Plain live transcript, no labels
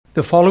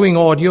The following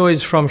audio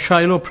is from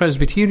Shiloh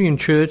Presbyterian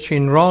Church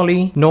in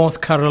Raleigh, North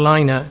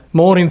Carolina.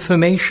 More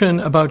information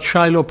about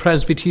Shiloh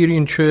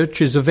Presbyterian Church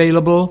is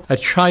available at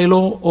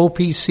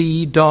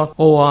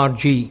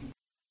shilohopc.org.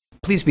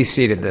 Please be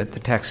seated. The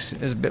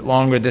text is a bit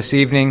longer this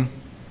evening.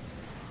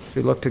 As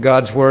we look to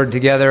God's Word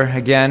together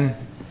again,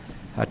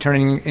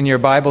 turning in your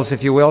Bibles,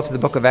 if you will, to the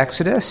book of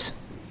Exodus.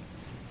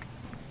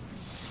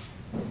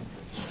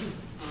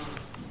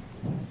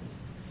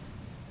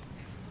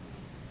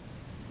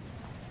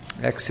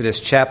 Exodus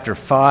chapter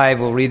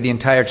 5, we'll read the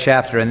entire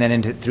chapter and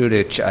then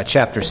through to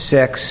chapter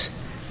 6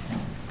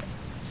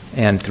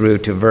 and through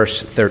to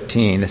verse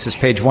 13. This is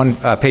page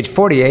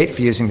 48 if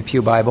you're using the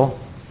Pew Bible.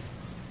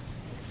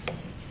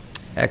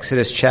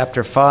 Exodus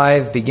chapter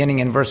 5, beginning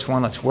in verse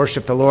 1. Let's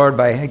worship the Lord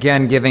by,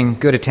 again, giving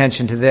good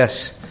attention to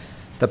this,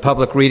 the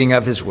public reading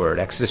of His Word.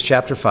 Exodus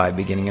chapter 5,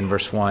 beginning in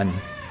verse 1.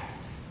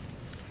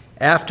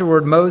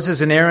 Afterward,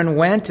 Moses and Aaron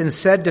went and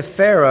said to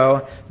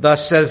Pharaoh,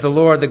 "Thus says the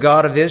Lord, the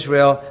God of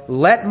Israel,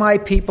 let my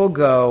people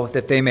go,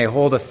 that they may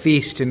hold a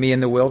feast to me in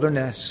the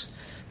wilderness."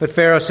 But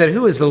Pharaoh said,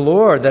 "Who is the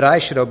Lord, that I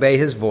should obey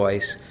his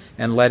voice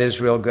and let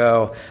Israel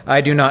go? I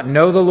do not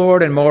know the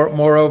Lord, and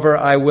moreover,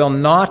 I will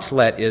not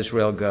let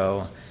Israel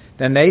go."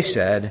 Then they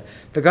said,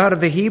 "The God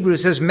of the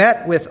Hebrews has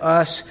met with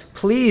us.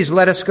 Please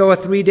let us go a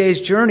 3 days'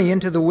 journey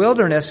into the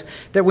wilderness,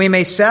 that we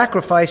may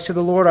sacrifice to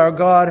the Lord our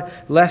God,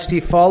 lest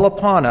he fall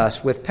upon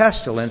us with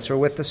pestilence or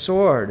with the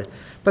sword."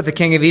 But the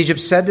king of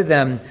Egypt said to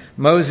them,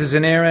 "Moses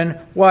and Aaron,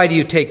 why do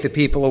you take the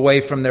people away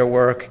from their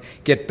work?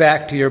 Get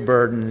back to your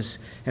burdens."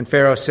 And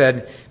Pharaoh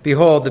said,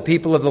 "Behold, the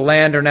people of the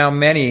land are now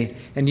many,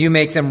 and you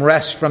make them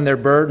rest from their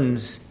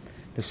burdens."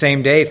 The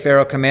same day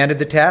Pharaoh commanded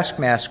the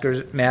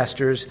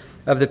taskmasters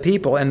of the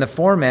people and the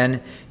foremen,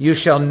 "You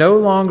shall no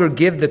longer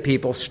give the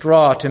people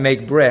straw to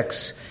make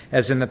bricks,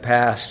 as in the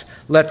past.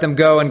 Let them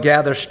go and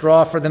gather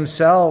straw for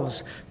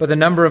themselves. But the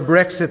number of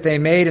bricks that they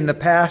made in the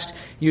past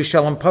you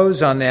shall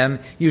impose on them.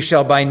 You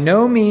shall by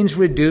no means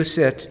reduce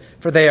it,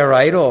 for they are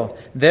idle.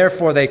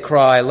 Therefore they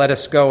cry, 'Let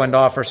us go and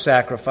offer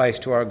sacrifice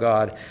to our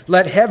God.'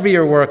 Let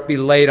heavier work be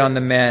laid on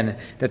the men,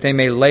 that they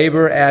may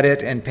labor at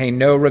it and pay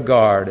no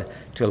regard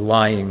to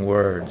lying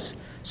words."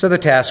 So the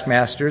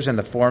taskmasters and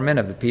the foremen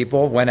of the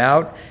people went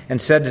out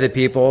and said to the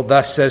people,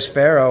 "Thus says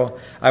Pharaoh,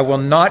 I will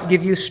not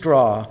give you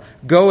straw.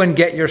 Go and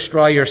get your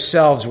straw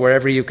yourselves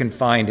wherever you can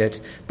find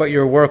it, but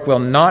your work will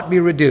not be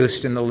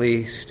reduced in the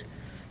least."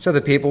 So the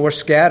people were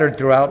scattered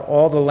throughout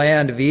all the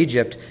land of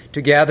Egypt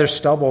to gather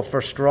stubble for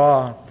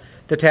straw.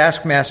 The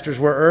taskmasters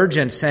were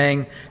urgent,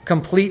 saying,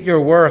 "Complete your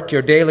work,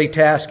 your daily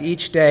task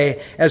each day,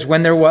 as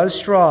when there was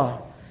straw."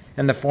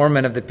 And the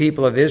foremen of the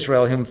people of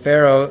Israel, whom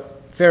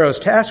Pharaoh's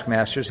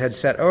taskmasters had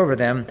set over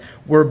them,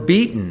 were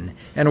beaten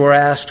and were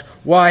asked,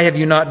 "Why have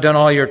you not done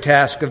all your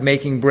task of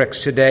making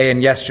bricks today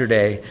and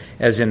yesterday,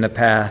 as in the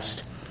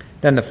past?"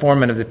 Then the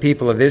foremen of the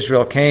people of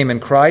Israel came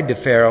and cried to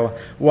Pharaoh,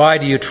 "Why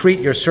do you treat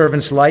your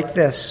servants like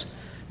this?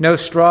 No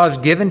straw is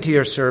given to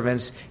your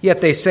servants,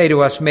 yet they say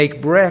to us, 'Make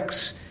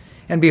bricks.'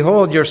 And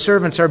behold, your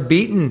servants are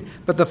beaten,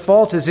 but the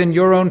fault is in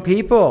your own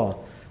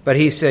people." But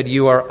he said,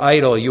 "You are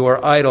idle, you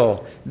are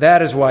idle.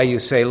 That is why you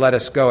say, 'Let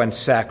us go and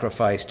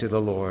sacrifice to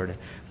the Lord.'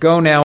 Go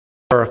now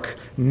and work.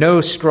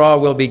 No straw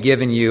will be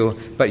given you,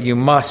 but you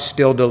must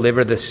still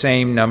deliver the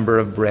same number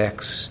of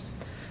bricks."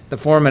 The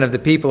foremen of the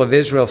people of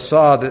Israel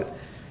saw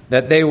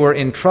that they were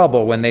in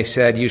trouble when they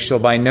said, "You shall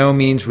by no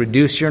means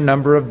reduce your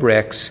number of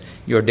bricks,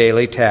 your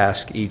daily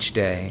task each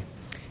day."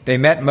 They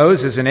met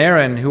Moses and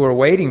Aaron, who were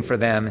waiting for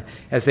them,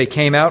 as they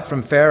came out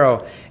from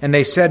Pharaoh, and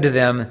they said to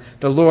them,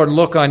 "The Lord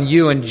look on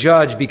you and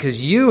judge,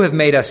 because you have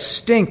made us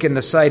stink in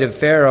the sight of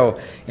Pharaoh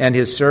and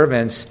his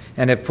servants,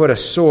 and have put a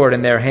sword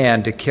in their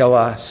hand to kill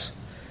us."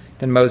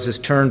 Then Moses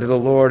turned to the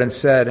Lord and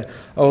said,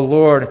 "O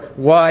Lord,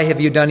 why have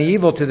you done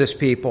evil to this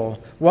people?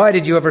 Why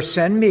did you ever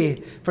send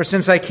me? For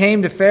since I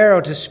came to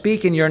Pharaoh to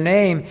speak in your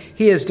name,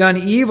 he has done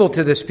evil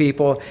to this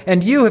people,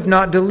 and you have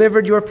not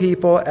delivered your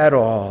people at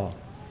all."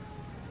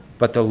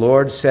 But the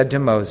Lord said to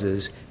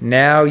Moses,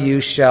 "Now you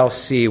shall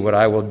see what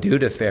I will do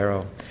to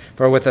Pharaoh.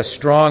 For with a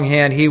strong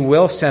hand he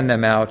will send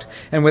them out,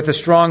 and with a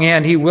strong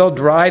hand he will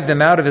drive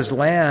them out of his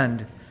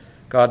land."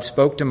 God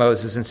spoke to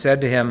Moses and said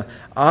to him,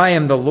 "I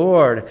am the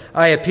Lord.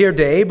 I appeared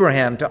to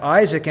Abraham, to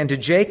Isaac, and to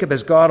Jacob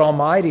as God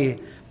Almighty.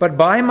 But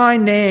by my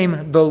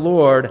name, the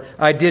Lord,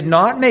 I did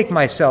not make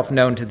myself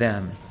known to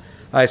them.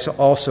 I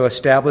also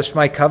established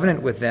my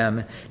covenant with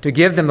them, to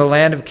give them the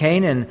land of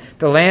Canaan,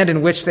 the land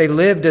in which they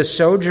lived as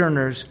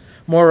sojourners.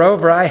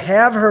 Moreover, I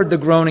have heard the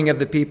groaning of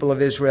the people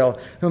of Israel,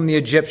 whom the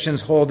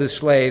Egyptians hold as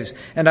slaves,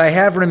 and I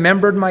have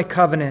remembered my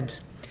covenant.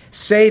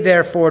 Say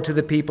therefore to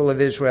the people of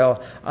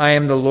Israel, I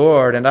am the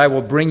Lord, and I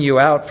will bring you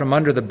out from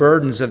under the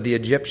burdens of the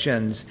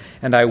Egyptians,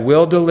 and I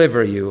will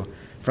deliver you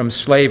from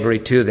slavery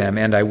to them,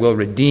 and I will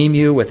redeem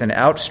you with an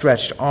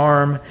outstretched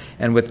arm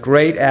and with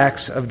great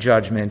acts of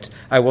judgment.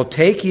 I will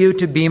take you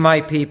to be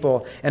my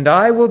people, and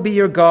I will be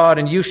your God,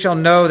 and you shall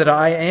know that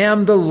I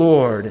am the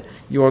Lord,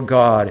 your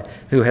God,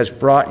 who has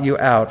brought you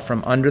out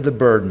from under the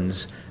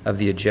burdens of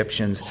the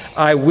Egyptians.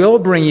 I will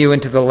bring you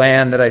into the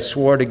land that I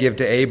swore to give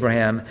to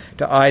Abraham,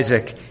 to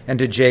Isaac, and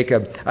to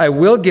Jacob. I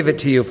will give it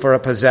to you for a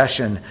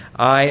possession.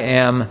 I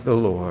am the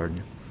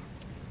Lord.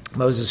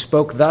 Moses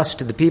spoke thus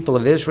to the people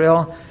of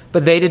Israel,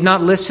 but they did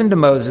not listen to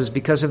Moses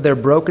because of their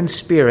broken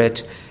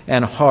spirit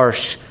and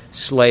harsh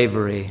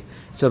slavery.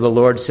 So the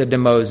Lord said to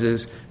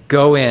Moses,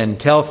 "Go in,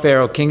 tell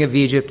Pharaoh, king of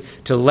Egypt,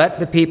 to let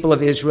the people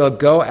of Israel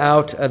go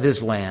out of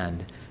his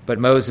land." But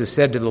Moses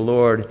said to the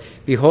Lord,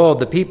 "Behold,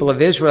 the people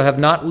of Israel have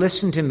not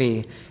listened to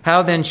me.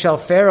 How then shall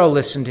Pharaoh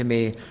listen to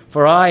me?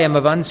 For I am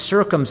of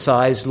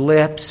uncircumcised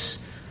lips."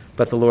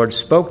 But the Lord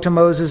spoke to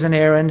Moses and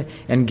Aaron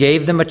and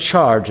gave them a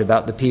charge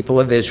about the people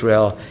of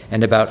Israel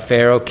and about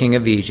Pharaoh, king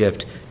of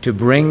Egypt, to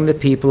bring the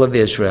people of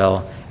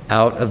Israel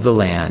out of the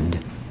land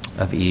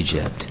of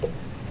Egypt.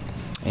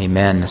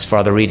 Amen. As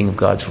for the reading of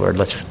God's word,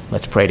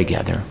 let's pray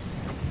together.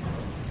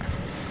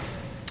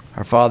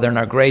 Our Father and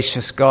our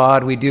gracious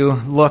God, we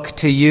do look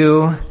to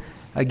you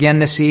again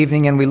this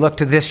evening, and we look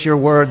to this, your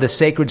word, the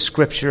sacred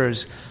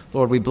scriptures.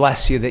 Lord, we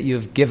bless you that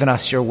you've given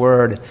us your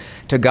word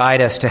to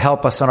guide us, to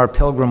help us on our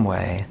pilgrim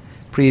way.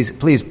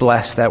 Please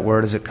bless that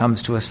word as it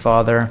comes to us,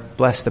 Father.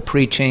 Bless the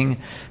preaching.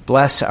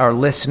 Bless our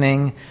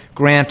listening.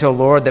 Grant, O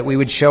Lord, that we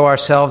would show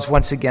ourselves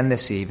once again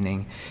this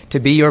evening to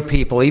be your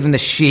people, even the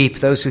sheep,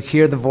 those who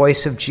hear the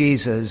voice of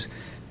Jesus,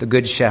 the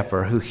Good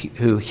Shepherd,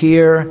 who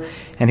hear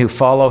and who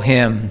follow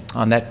him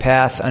on that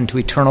path unto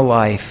eternal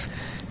life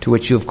to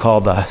which you have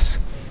called us.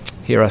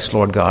 Hear us,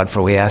 Lord God,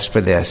 for we ask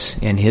for this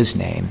in his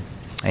name.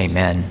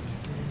 Amen.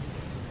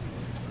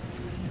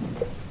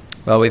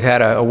 Well, we've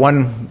had a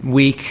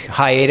 1-week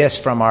hiatus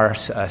from our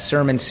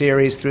sermon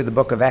series through the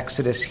book of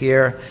Exodus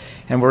here,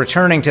 and we're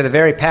returning to the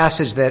very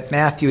passage that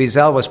Matthew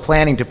Ezel was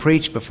planning to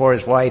preach before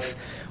his wife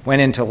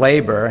went into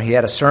labor. He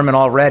had a sermon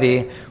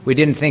already. We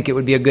didn't think it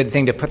would be a good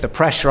thing to put the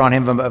pressure on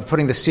him of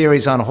putting the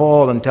series on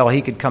hold until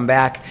he could come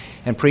back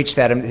and preach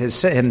that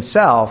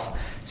himself.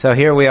 So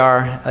here we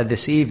are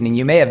this evening.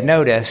 You may have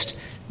noticed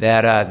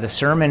that the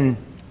sermon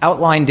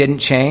outline didn't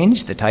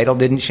change, the title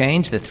didn't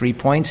change, the 3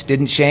 points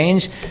didn't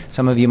change.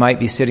 Some of you might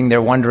be sitting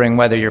there wondering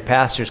whether your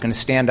pastor is going to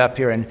stand up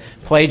here and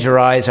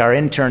plagiarize our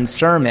intern's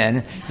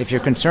sermon. If you're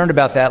concerned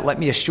about that, let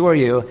me assure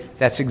you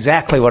that's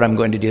exactly what I'm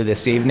going to do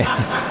this evening.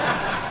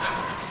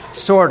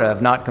 Sort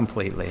of, not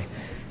completely.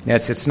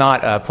 It's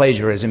not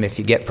plagiarism if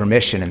you get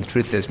permission, and the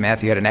truth is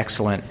Matthew had an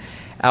excellent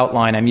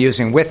outline I'm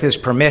using with his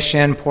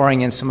permission,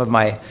 pouring in some of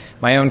my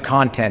own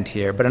content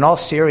here. But in all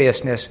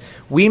seriousness,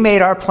 we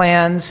made our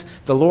plans.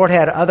 The Lord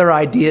had other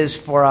ideas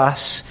for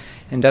us.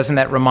 And doesn't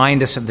that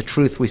remind us of the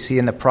truth we see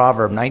in the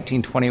proverb,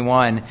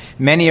 19:21?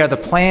 Many are the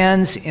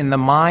plans in the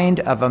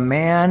mind of a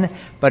man,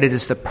 but it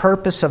is the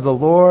purpose of the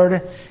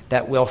Lord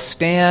that will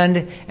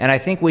stand. And I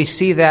think we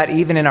see that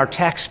even in our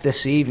text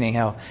this evening,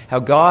 how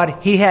God,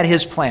 he had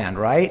his plan,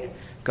 right?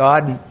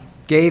 God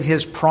gave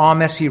his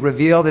promise. He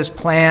revealed his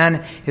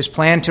plan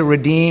to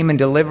redeem and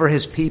deliver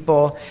his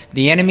people.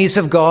 The enemies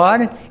of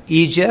God,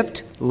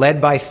 Egypt,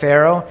 led by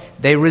Pharaoh,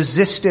 they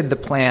resisted the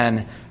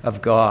plan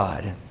of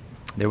God.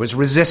 There was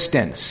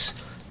resistance,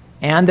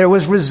 and there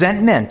was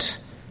resentment.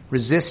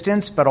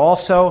 Resistance, but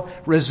also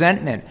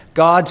resentment.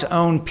 God's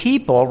own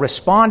people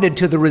responded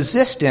to the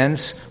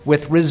resistance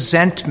with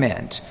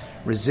resentment.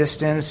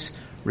 Resistance,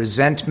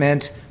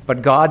 resentment,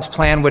 but God's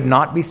plan would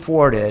not be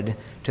thwarted.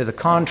 To the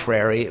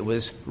contrary, it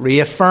was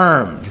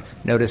reaffirmed.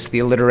 Notice the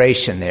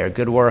alliteration there.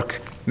 Good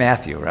work,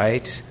 Matthew,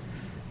 right?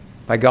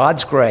 By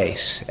God's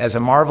grace, as a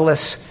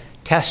marvelous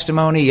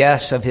testimony,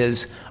 yes, of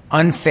his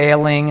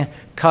unfailing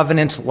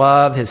covenant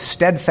love, his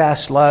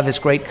steadfast love, his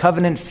great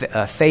covenant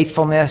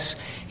faithfulness,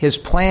 his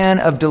plan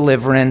of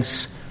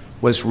deliverance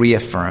was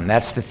reaffirmed.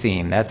 That's the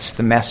theme. That's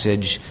the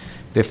message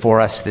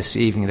before us this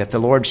evening, that the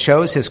Lord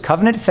shows his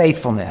covenant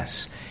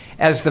faithfulness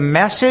as the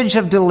message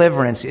of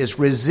deliverance is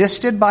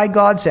resisted by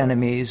God's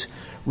enemies,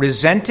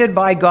 resented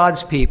by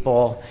God's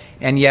people,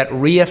 and yet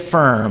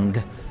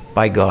reaffirmed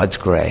by God's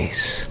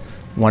grace.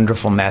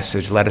 Wonderful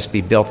message. Let us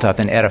be built up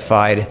and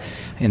edified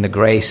in the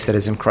grace that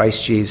is in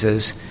Christ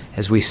Jesus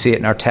as we see it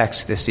in our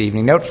text this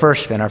evening. Note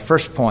first then, our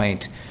first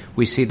point,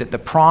 we see that the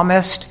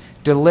promised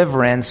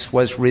deliverance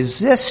was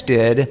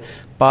resisted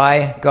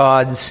by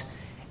God's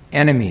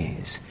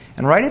enemies.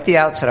 And right at the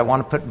outset, I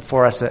want to put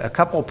before us a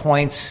couple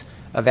points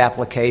of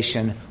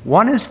application.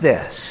 One is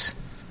this: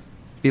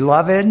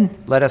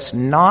 Beloved, let us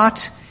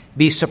not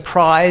be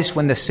surprised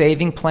when the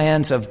saving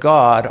plans of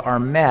God are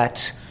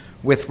met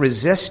with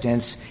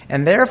resistance,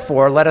 and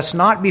therefore let us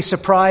not be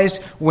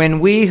surprised when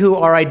we who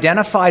are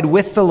identified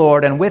with the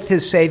Lord and with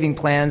his saving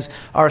plans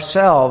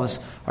ourselves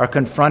are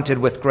confronted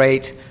with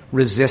great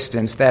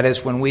resistance. That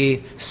is, when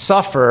we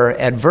suffer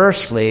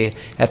adversely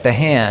at the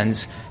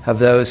hands of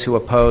those who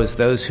oppose,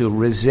 those who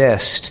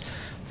resist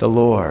the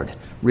Lord.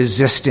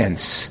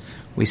 Resistance.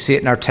 We see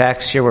it in our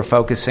text here. We're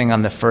focusing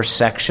on the first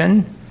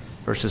section,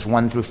 verses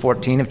 1 through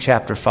 14 of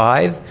chapter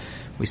 5.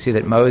 We see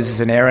that Moses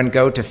and Aaron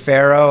go to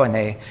Pharaoh and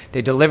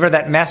they deliver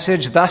that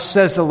message. Thus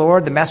says the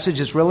Lord. The message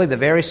is really the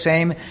very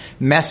same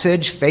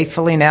message,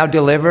 faithfully now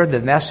delivered, the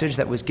message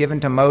that was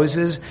given to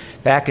Moses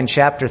back in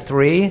chapter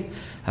 3.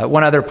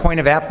 One other point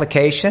of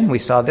application, we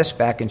saw this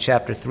back in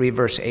chapter 3,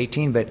 verse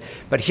 18,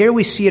 but here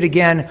we see it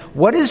again.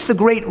 What is the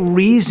great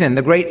reason,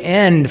 the great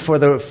end for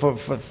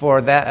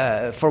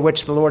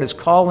which the Lord is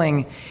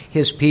calling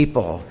his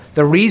people?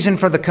 The reason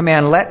for the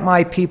command, let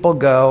my people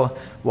go.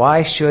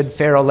 Why should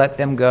Pharaoh let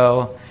them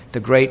go? The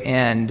great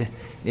end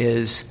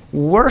is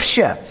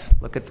worship.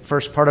 Look at the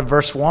first part of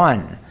verse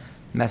 1.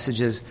 The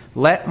message is,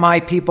 let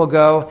my people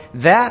go,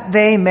 that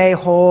they may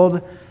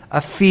hold a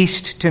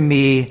feast to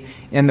me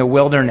in the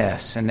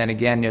wilderness. And then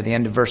again near the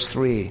end of verse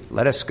 3,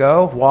 let us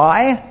go.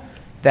 Why?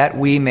 That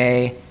we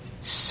may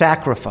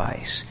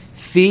sacrifice.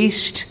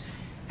 Feast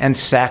and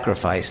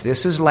sacrifice.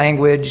 This is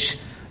language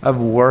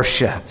of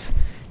worship.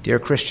 Dear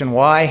Christian,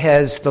 why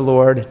has the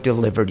Lord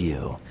delivered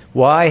you?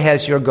 Why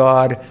has your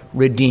God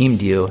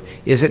redeemed you?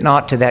 Is it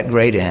not to that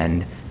great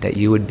end that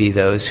you would be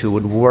those who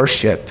would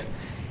worship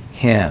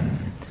him?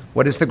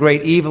 What is the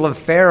great evil of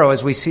Pharaoh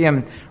as we see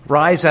him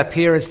rise up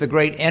here as the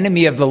great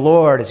enemy of the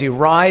Lord, as he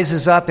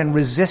rises up in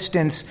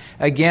resistance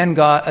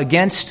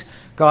against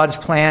God's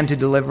plan to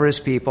deliver his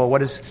people?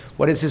 What is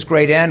his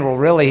great end? Well,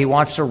 really, he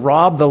wants to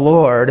rob the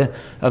Lord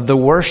of the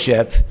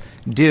worship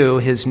due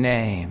his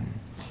name.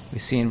 We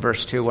see in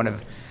verse 2 one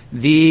of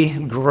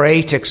the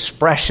great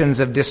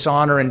expressions of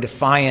dishonor and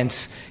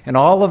defiance in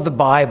all of the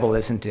Bible,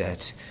 isn't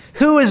it?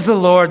 Who is the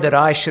Lord that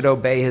I should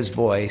obey his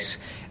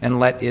voice and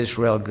let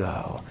Israel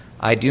go?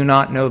 I do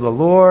not know the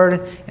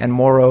Lord, and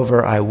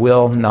moreover, I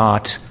will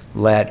not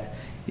let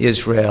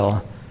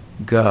Israel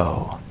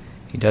go.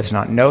 He does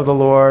not know the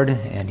Lord,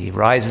 and he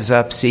rises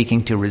up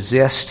seeking to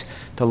resist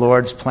the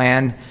Lord's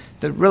plan,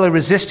 really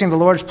resisting the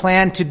Lord's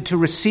plan to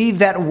receive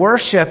that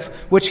worship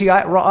which he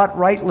ought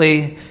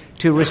rightly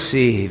to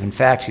receive. In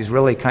fact, he's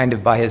really kind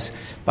of by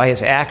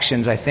his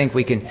actions, I think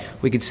we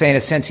could say in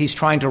a sense he's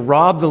trying to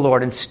rob the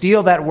Lord and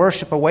steal that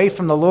worship away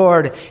from the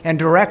Lord and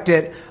direct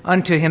it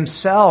unto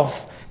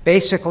himself.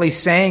 Basically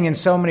saying in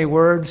so many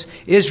words,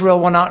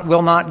 Israel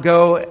will not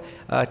go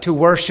to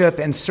worship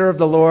and serve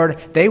the Lord.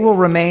 They will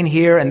remain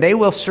here and they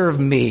will serve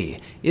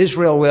me.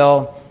 Israel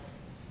will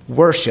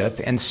worship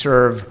and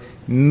serve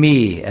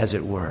me, as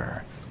it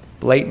were.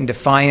 Blatant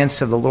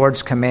defiance of the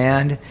Lord's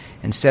command.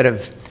 Instead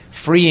of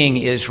freeing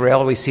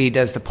Israel, we see he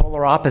does the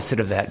polar opposite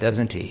of that,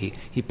 doesn't he?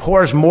 He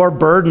pours more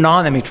burden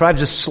on them. He tries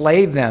to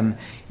slave them.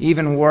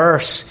 Even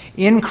worse,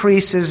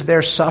 increases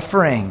their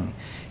suffering.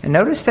 And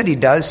notice that he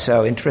does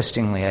so,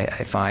 interestingly,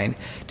 I find,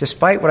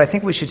 despite what I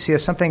think we should see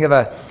as something of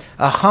a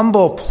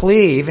humble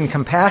plea, even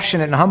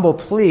compassionate and humble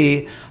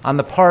plea on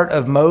the part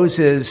of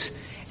Moses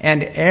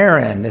and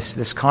Aaron.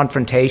 This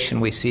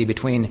confrontation we see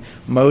between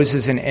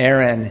Moses and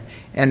Aaron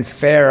and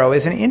Pharaoh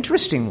is an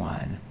interesting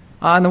one.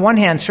 On the one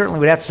hand,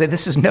 certainly we'd have to say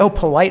this is no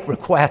polite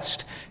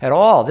request at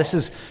all. This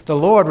is the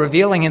Lord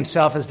revealing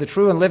himself as the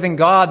true and living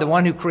God, the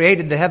one who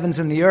created the heavens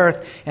and the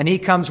earth, and he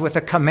comes with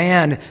a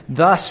command,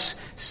 thus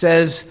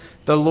says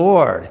the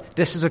Lord.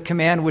 This is a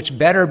command which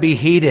better be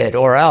heeded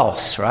or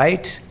else,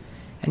 right?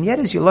 And yet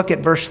as you look at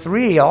verse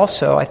 3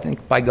 also, I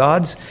think by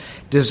God's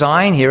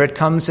design here, it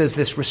comes as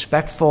this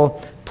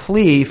respectful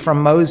plea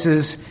from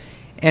Moses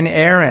and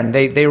Aaron.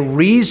 They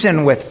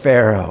reason with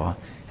Pharaoh.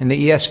 In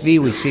the ESV,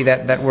 we see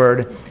that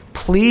word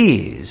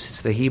please.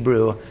 It's the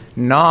Hebrew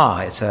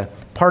na. It's a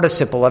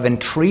participle of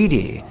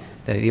entreaty.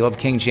 The Old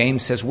King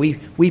James says,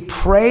 we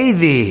pray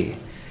thee.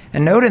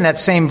 And note in that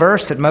same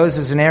verse that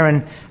Moses and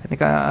Aaron, I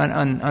think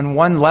on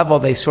one level,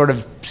 they sort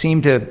of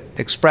seem to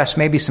express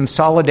maybe some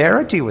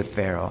solidarity with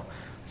Pharaoh.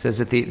 It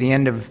says at the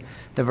end of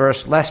the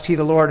verse, lest he,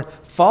 the Lord,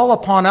 fall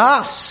upon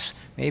us.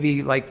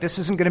 Maybe like this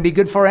isn't going to be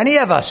good for any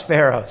of us,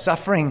 Pharaoh.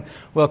 Suffering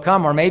will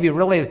come. Or maybe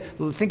really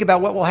think about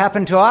what will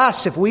happen to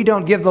us if we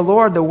don't give the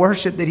Lord the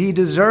worship that he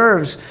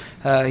deserves.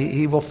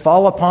 He will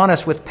fall upon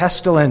us with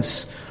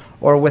pestilence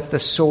or with the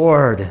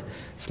sword.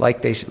 It's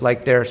like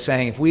they're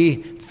saying, if we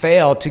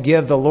fail to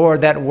give the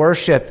Lord that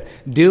worship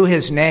due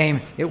his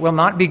name, it will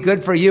not be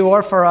good for you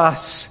or for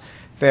us.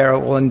 Pharaoh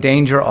will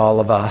endanger all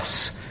of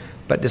us.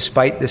 But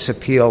despite this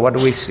appeal, what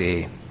do we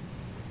see?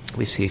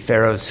 We see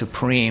Pharaoh's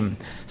supreme,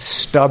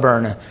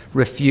 stubborn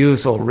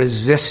refusal,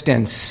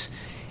 resistance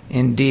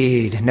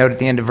indeed. Note at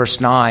the end of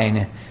verse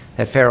 9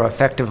 that Pharaoh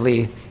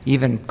effectively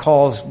even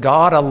calls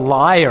God a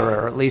liar,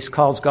 or at least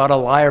calls God a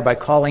liar by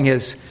calling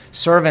his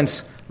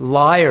servants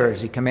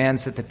liars. He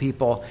commands that the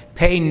people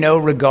pay no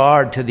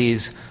regard to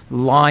these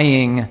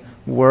lying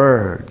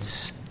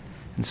words.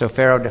 And so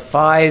Pharaoh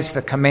defies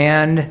the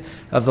command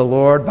of the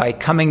Lord by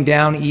coming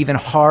down even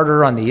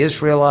harder on the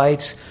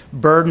Israelites,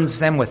 burdens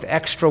them with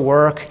extra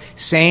work,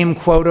 same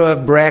quota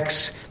of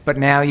bricks, but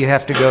now you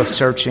have to go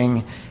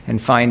searching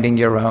and finding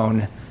your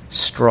own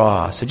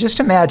straw. So just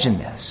imagine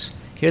this.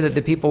 Here that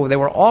the people, they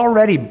were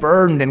already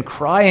burdened and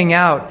crying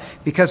out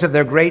because of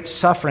their great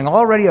suffering,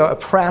 already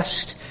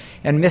oppressed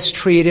and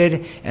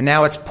mistreated, and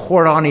now it's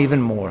poured on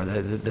even more.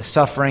 The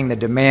suffering, the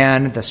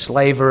demand, the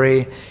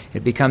slavery,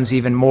 it becomes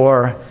even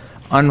more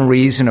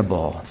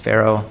unreasonable.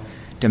 Pharaoh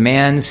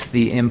demands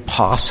the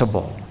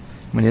impossible.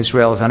 When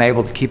Israel is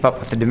unable to keep up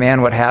with the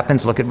demand, what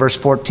happens? Look at verse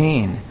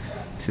 14.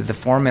 It So the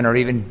foremen are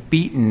even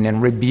beaten and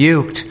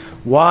rebuked.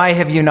 Why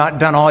have you not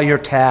done all your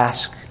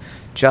task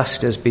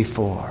just as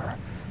before?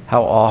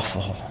 How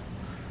awful.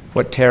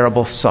 What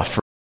terrible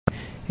suffering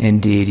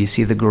indeed. You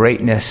see the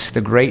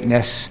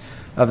greatness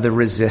of the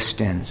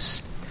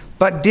resistance.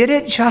 But did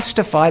it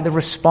justify the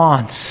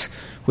response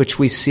which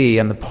we see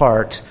on the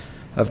part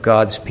of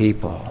God's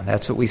people?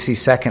 That's what we see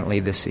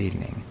secondly this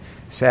evening.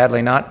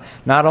 Sadly, not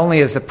only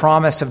is the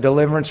promise of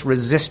deliverance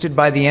resisted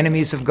by the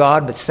enemies of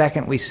God, but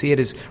second, we see it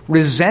is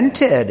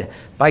resented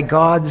by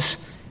God's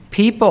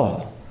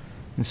people.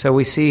 And so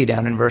we see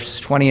down in verses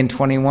 20 and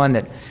 21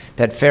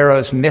 that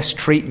Pharaoh's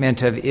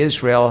mistreatment of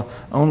Israel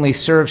only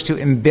serves to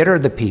embitter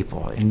the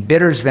people,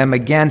 embitters them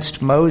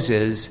against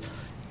Moses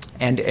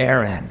and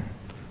Aaron.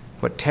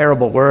 What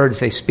terrible words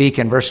they speak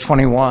in verse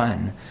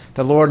 21.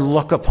 The Lord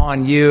look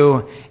upon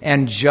you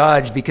and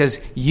judge, because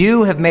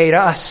you have made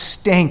us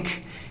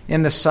stink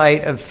in the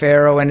sight of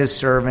Pharaoh and his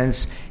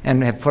servants,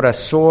 and have put a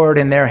sword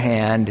in their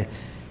hand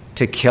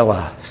to kill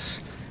us.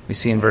 We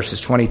see in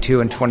verses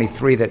 22 and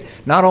 23 that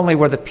not only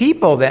were the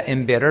people that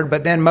embittered,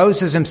 but then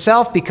Moses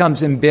himself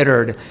becomes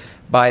embittered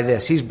by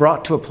this. He's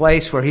brought to a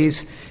place where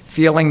he's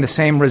feeling the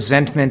same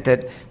resentment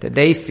that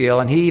they feel,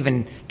 and he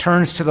even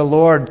turns to the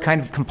Lord, kind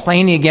of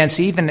complaining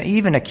against,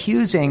 even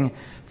accusing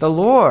the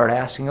Lord,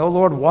 asking, "Oh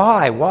Lord,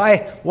 why?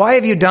 Why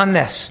have you done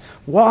this?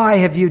 Why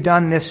have you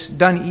done this,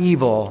 done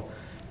evil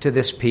to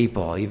this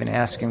people?" Even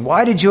asking,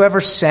 "Why did you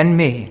ever send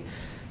me?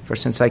 For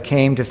since I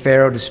came to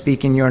Pharaoh to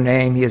speak in your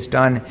name, he has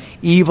done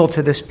evil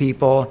to this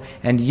people,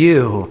 and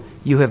you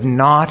have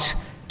not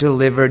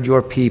delivered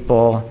your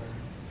people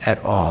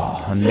at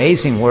all."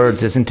 Amazing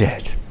words, isn't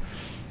it?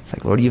 It's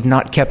like, Lord, you've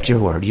not kept your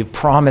word. You've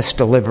promised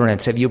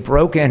deliverance. Have you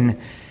broken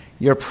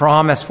your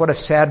promise? What a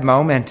sad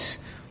moment.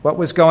 What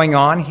was going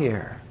on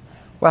here?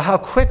 Well, how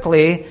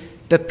quickly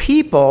the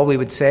people, we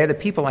would say, the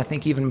people, I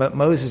think even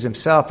Moses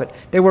himself, but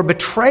they were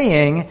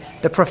betraying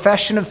the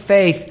profession of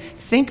faith.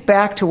 Think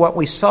back to what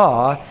we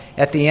saw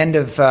at the end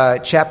of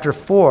chapter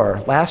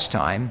 4 last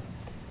time.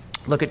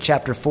 Look at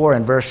chapter 4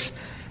 and verse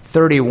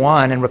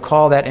 31 and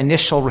recall that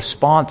initial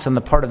response on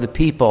the part of the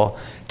people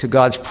to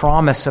God's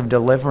promise of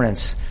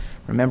deliverance.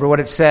 Remember what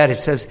it said. It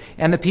says,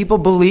 "And the people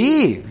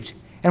believed.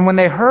 And when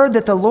they heard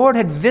that the Lord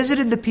had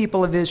visited the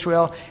people of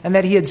Israel and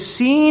that he had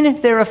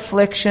seen their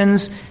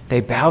afflictions, they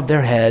bowed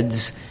their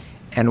heads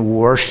and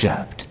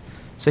worshiped."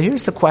 So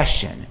here's the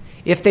question.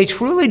 If they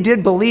truly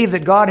did believe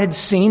that God had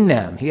seen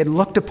them, he had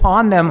looked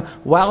upon them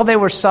while they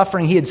were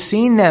suffering, he had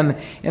seen them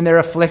in their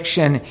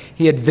affliction,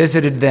 he had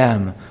visited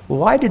them,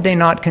 why did they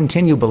not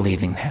continue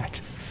believing that?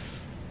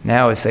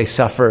 Now as they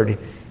suffered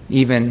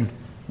even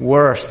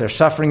worse, their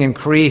suffering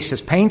increased,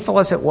 as painful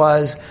as it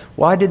was,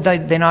 why did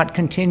they not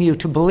continue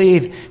to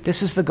believe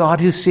this is the God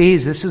who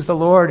sees, this is the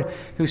Lord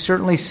who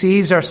certainly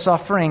sees our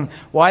suffering?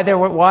 Why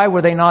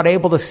were they not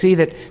able to see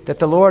that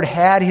the Lord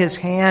had his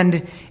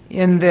hand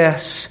in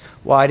this?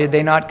 Why did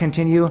they not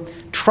continue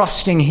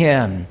trusting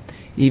him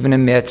even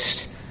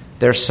amidst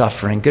their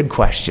suffering? Good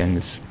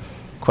questions.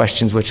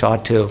 Questions which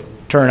ought to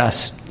turn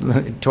us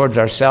towards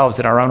ourselves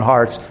and our own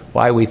hearts,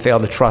 why we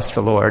fail to trust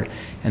the Lord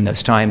in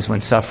those times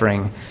when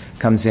suffering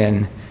comes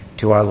in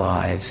to our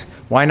lives.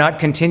 Why not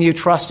continue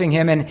trusting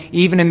him, and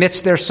even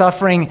amidst their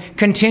suffering,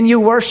 continue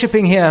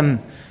worshiping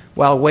him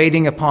while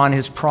waiting upon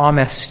his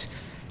promised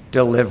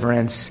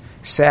deliverance?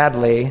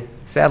 Sadly,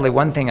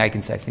 one thing I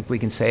think we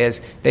can say is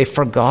they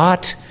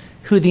forgot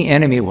who the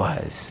enemy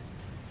was.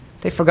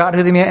 They forgot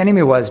who the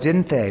enemy was,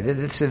 didn't they?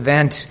 This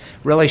event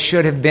really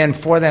should have been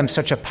for them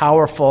such a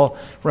powerful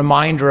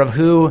reminder of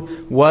who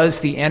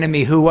was the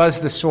enemy, who was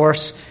the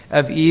source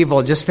of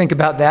evil. Just think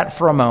about that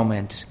for a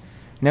moment.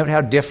 Note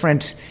how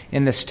different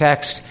in this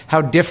text,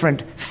 how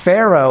different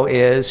Pharaoh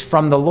is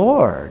from the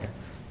Lord.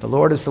 The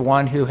Lord is the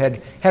one who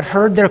had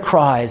heard their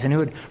cries and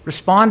who had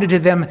responded to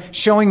them,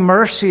 showing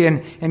mercy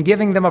and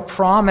giving them a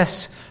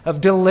promise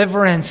of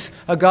deliverance,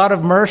 a God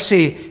of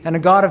mercy and a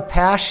God of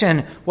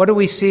passion. What do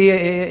we see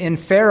in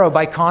Pharaoh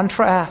by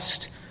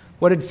contrast?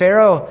 What did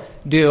Pharaoh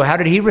do? How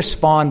did he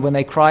respond when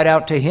they cried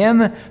out to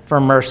him for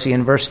mercy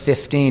in verse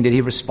 15? Did he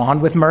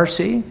respond with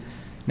mercy?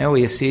 No,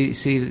 we see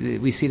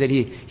that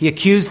he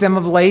accused them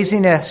of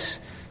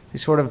laziness. He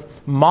sort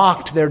of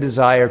mocked their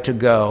desire to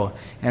go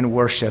and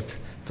worship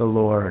the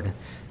Lord.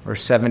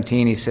 Verse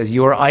 17, he says,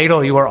 you are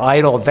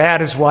idle.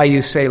 That is why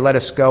you say, let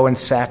us go and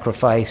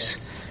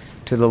sacrifice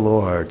to the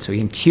Lord. So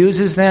he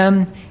accuses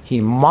them, he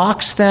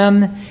mocks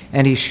them,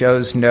 and he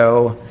shows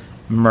no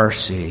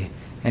mercy.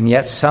 And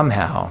yet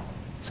somehow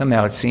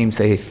it seems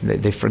they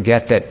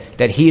forget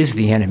that he is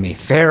the enemy.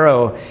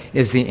 Pharaoh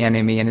is the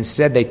enemy, and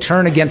instead they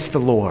turn against the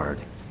Lord.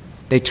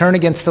 They turn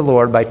against the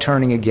Lord by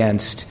turning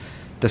against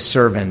the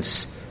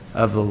servants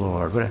of the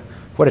Lord.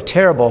 What a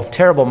terrible,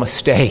 terrible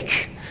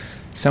mistake.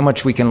 So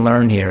much we can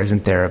learn here,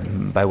 isn't there,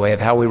 by way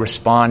of how we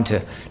respond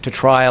to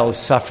trials,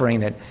 suffering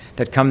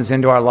that comes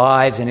into our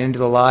lives and into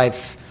the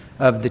life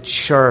of the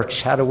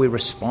church. How do we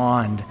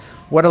respond?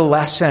 What a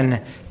lesson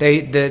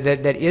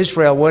that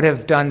Israel would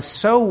have done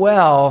so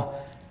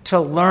well to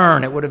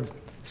learn. It would have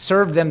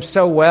served them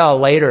so well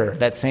later,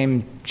 that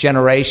same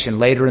generation,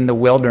 later in the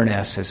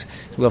wilderness, as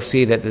we'll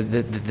see that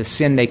the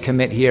sin they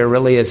commit here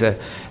really is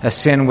a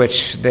sin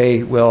which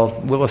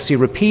we'll see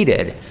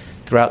repeated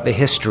throughout the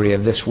history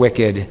of this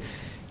wicked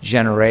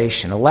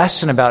generation. A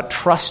lesson about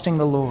trusting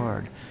the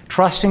Lord,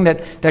 trusting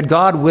that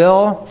God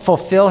will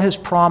fulfill his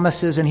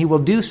promises, and he will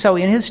do so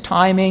in his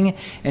timing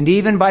and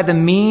even by the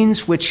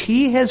means which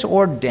he has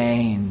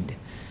ordained.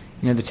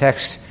 The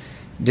text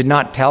did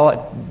not tell it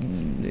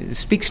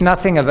speaks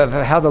nothing of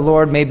how the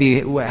Lord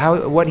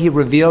what he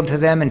revealed to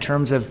them in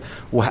terms of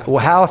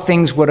how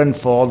things would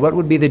unfold, what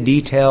would be the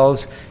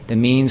details, the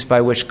means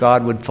by which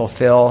God would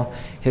fulfill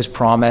his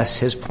promise,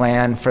 his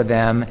plan for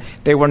them.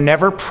 They were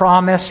never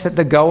promised that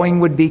the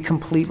going would be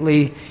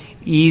completely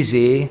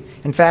easy.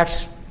 In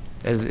fact,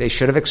 as they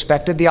should have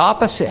expected the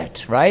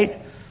opposite, right?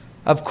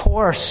 Of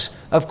course,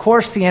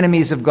 the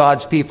enemies of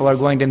God's people are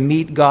going to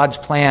meet God's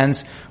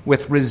plans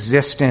with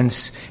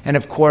resistance. And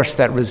of course,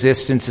 that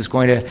resistance is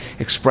going to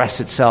express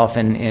itself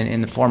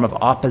in the form of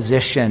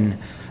opposition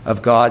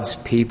of God's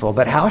people.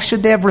 But how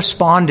should they have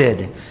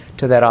responded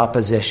to that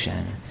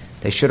opposition?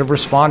 They should have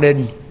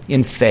responded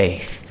in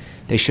faith.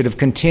 They should have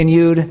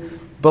continued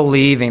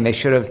believing. They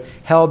should have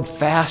held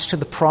fast to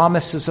the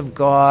promises of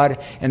God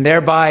and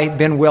thereby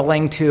been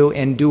willing to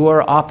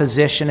endure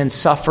opposition and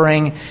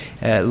suffering,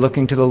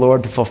 looking to the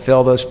Lord to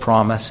fulfill those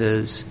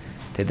promises.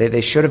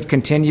 They should have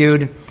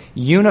continued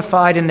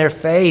unified in their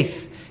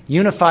faith,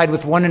 unified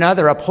with one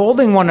another,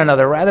 upholding one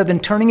another rather than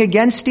turning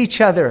against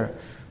each other.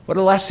 What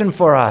a lesson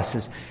for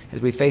us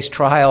as we face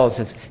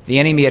trials, as the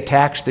enemy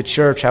attacks the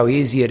church, how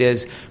easy it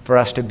is for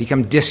us to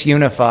become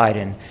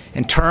disunified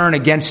and turn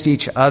against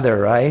each other,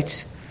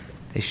 right?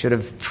 They should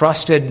have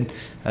trusted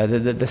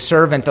the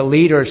servant, the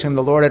leaders whom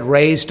the Lord had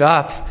raised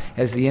up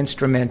as the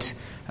instrument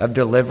of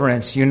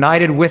deliverance.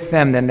 United with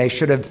them, then they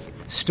should have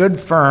stood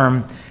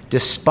firm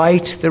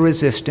despite the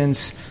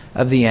resistance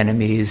of the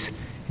enemies.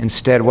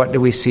 Instead, what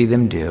do we see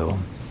them do?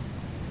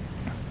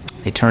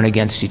 They turn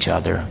against each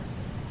other.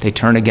 They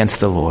turn against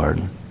the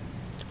Lord.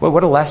 Well,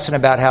 what a lesson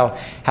about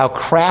how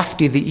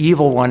crafty the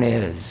evil one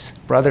is.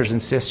 Brothers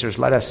and sisters,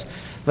 let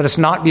us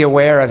not be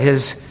aware of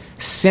his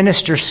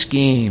sinister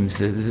schemes,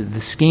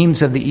 the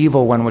schemes of the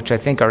evil one, which I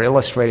think are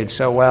illustrated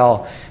so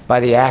well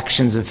by the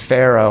actions of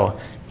Pharaoh,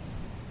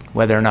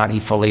 whether or not he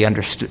fully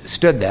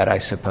understood that, I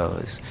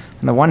suppose.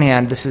 On the one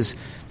hand, this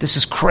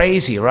is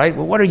crazy, right?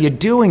 Well, what are you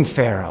doing,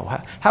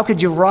 Pharaoh? How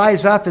could you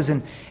rise up as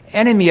an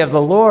enemy of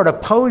the Lord,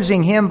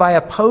 opposing him by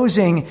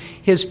opposing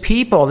his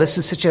people? This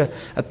is such a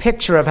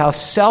picture of how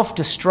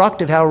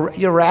self-destructive, how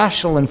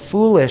irrational and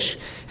foolish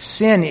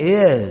sin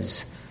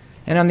is.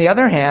 And on the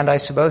other hand, I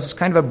suppose it's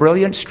kind of a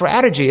brilliant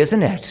strategy,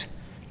 isn't it?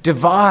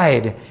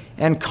 Divide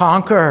and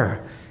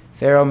conquer.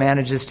 Pharaoh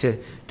manages to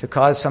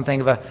cause something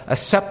of a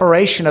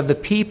separation of the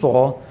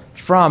people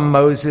from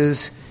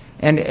Moses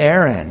and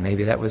Aaron.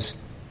 Maybe that was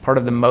part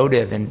of the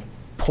motive in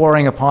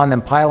piling upon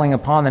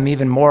them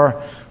even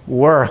more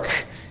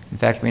work. In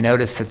fact, we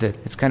notice that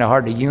it's kind of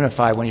hard to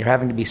unify when you're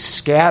having to be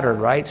scattered,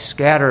 right?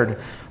 Scattered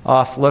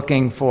off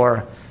looking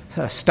for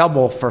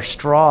stubble for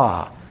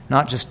straw.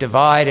 Not just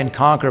divide and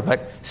conquer,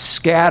 but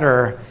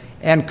scatter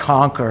and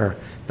conquer.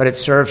 But it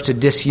serves to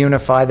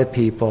disunify the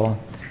people.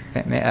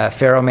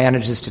 Pharaoh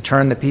manages to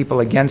turn the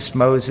people against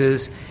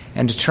Moses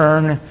and to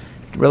turn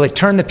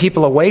the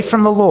people away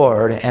from the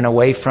Lord and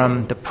away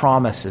from the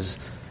promises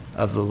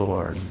of the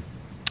Lord.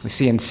 We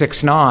see in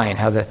 6:9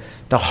 how the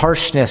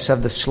harshness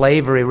of the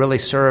slavery really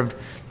served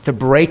to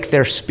break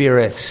their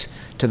spirits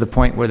to the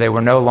point where they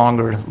were no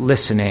longer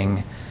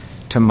listening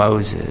to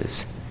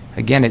Moses.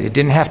 Again, it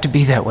didn't have to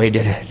be that way,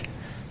 did it?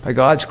 By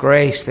God's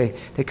grace, they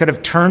could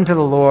have turned to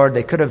the Lord.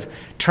 They could have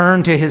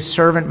turned to his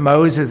servant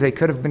Moses. They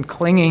could have been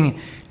clinging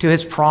to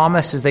his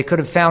promises. They could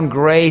have found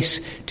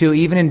grace to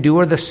even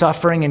endure the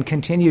suffering and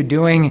continue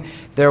doing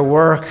their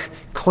work,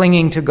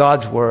 clinging to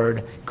God's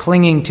word,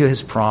 clinging to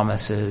his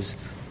promises.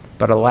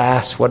 But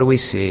alas, what do we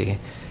see?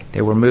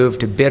 They were moved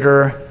to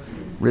bitter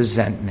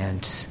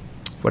resentment.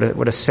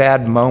 What a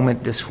sad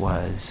moment this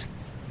was.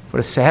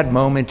 What a sad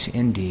moment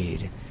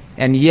indeed.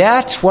 And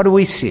yet, what do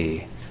we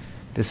see?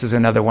 This is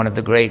another one of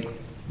the great,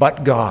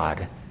 but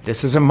God.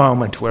 This is a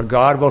moment where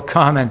God will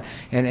come and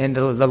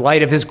the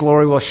light of his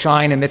glory will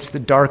shine amidst the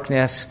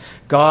darkness.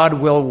 God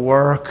will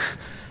work.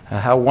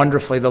 How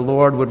wonderfully the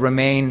Lord would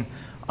remain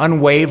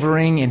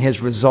unwavering in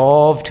his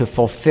resolve to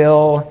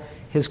fulfill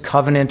his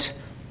covenant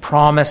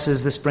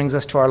promises. This brings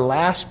us to our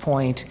last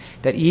point,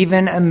 that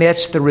even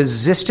amidst the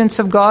resistance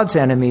of God's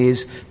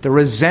enemies, the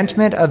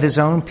resentment of his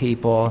own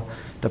people,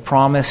 the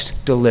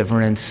promised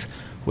deliverance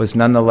was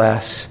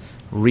nonetheless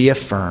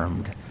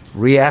reaffirmed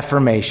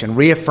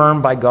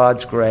by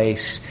God's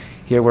grace.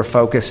 Here we're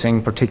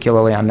focusing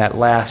particularly on that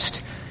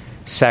last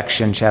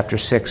section, chapter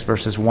 6,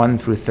 verses 1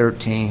 through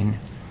 13.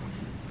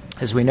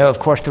 As we know, of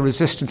course, the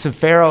resistance of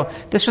Pharaoh,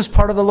 this was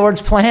part of the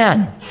Lord's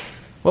plan.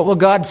 What will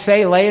God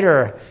say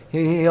later?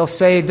 He'll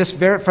say,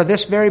 for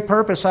this very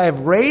purpose I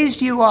have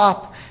raised you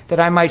up, that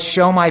I might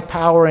show my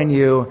power in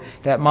you,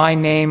 that my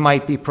name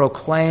might be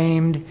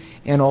proclaimed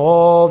in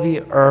all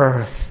the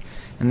earth.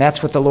 And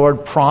that's what the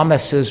Lord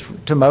promises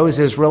to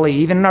Moses, really,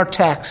 even in our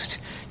text,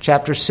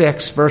 chapter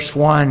 6, verse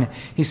 1.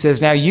 He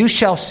says, "Now you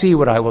shall see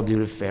what I will do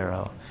to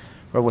Pharaoh.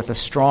 For with a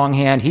strong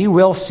hand he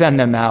will send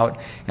them out,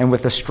 and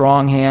with a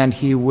strong hand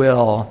he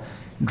will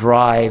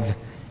drive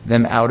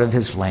them out of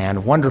his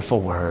land."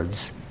 Wonderful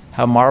words.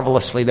 How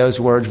marvelously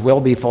those words will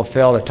be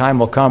fulfilled. A time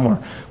will come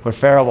where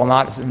Pharaoh will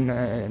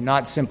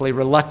not simply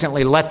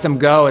reluctantly let them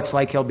go. It's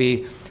like he'll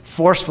be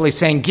forcefully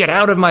saying, "Get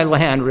out of my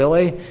land,"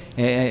 really,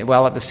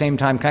 while at the same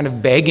time kind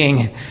of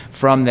begging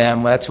from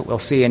them. That's what we'll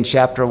see in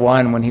chapter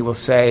 1 when he will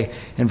say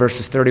in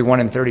verses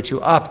 31 and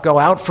 32, "Up, go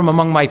out from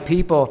among my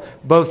people,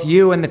 both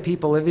you and the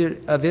people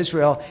of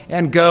Israel,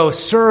 and go,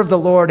 serve the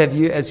Lord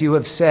as you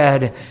have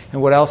said."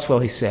 And what else will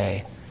he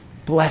say?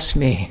 "Bless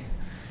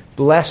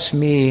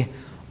me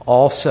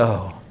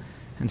also."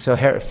 And so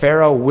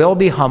Pharaoh will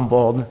be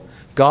humbled.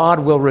 God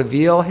will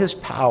reveal his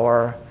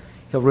power.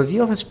 He'll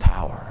reveal his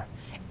power.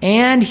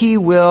 And he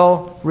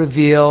will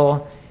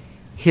reveal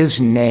his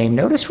name.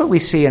 Notice what we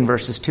see in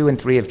verses 2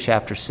 and 3 of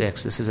chapter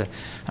 6. This is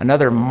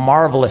another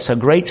marvelous, a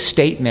great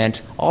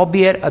statement,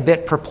 albeit a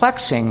bit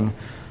perplexing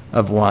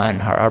of one.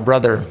 Our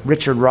brother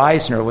Richard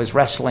Reisner was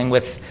wrestling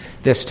with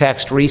this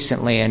text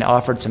recently and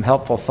offered some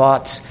helpful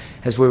thoughts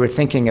as we were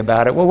thinking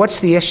about it. Well, what's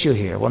the issue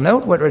here? Well,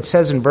 note what it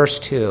says in verse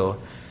 2.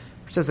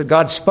 It says that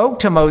God spoke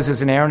to Moses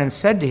and Aaron and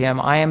said to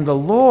him, "I am the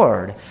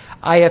Lord.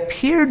 I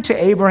appeared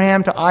to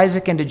Abraham, to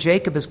Isaac, and to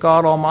Jacob as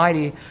God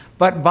Almighty,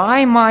 but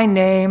by my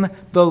name,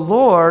 the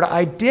Lord,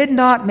 I did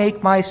not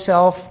make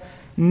myself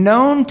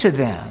known to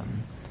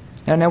them."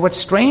 Now, what's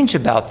strange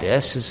about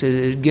this is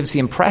it gives the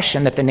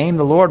impression that the name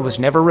the Lord was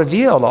never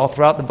revealed all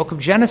throughout the book of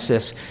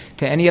Genesis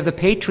to any of the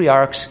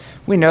patriarchs.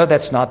 We know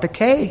that's not the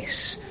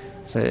case.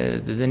 So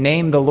the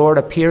name the Lord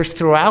appears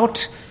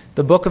throughout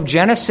the book of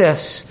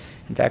Genesis.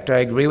 In fact, I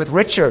agree with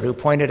Richard, who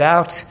pointed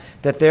out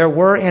that there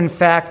were, in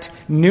fact,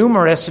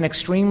 numerous and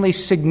extremely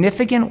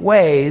significant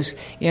ways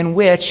in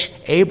which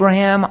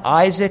Abraham,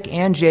 Isaac,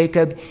 and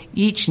Jacob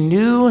each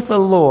knew the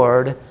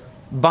Lord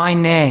by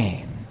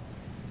name.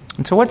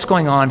 And so what's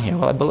going on here?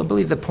 Well, I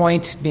believe the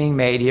point being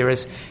made here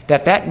is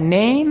that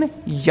name,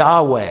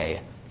 Yahweh,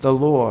 the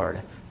Lord,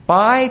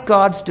 by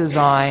God's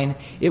design,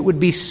 it would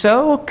be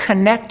so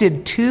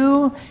connected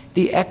to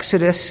the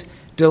Exodus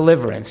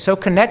deliverance, so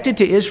connected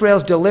to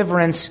Israel's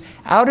deliverance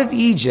out of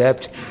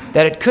Egypt,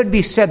 that it could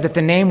be said that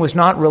the name was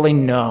not really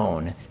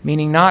known,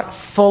 meaning not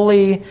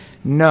fully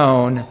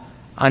known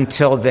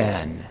until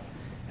then.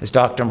 As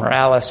Dr.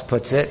 Morales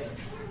puts it,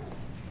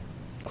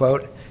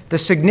 quote, "The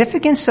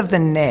significance of the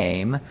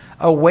name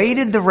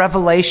awaited the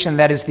revelation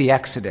that is the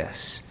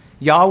Exodus.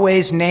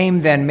 Yahweh's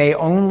name then may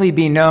only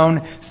be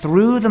known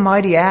through the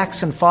mighty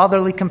acts and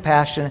fatherly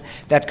compassion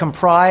that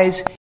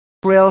comprise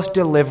Israel's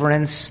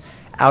deliverance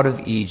out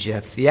of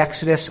Egypt. The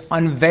Exodus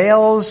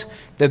unveils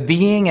the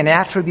being and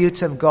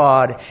attributes of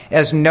God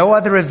as no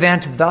other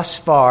event thus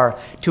far.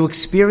 To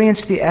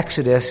experience the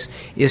Exodus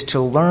is to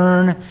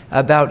learn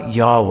about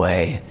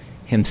Yahweh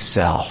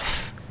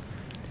himself."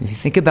 If you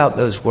think about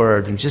those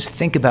words and just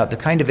think about the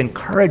kind of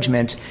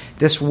encouragement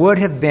this should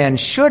have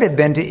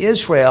been to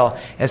Israel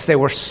as they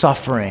were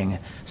suffering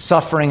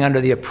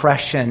under the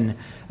oppression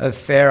of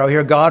Pharaoh.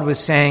 Here God was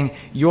saying,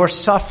 your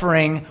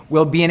suffering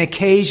will be an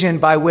occasion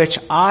by which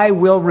I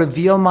will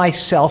reveal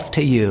myself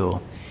to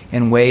you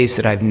in ways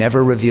that I've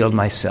never revealed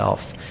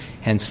myself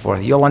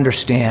henceforth. You'll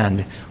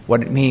understand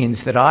what it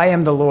means that I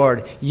am the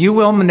Lord. You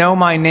will know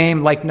my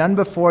name like none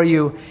before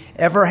you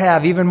ever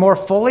have, even more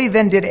fully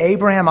than did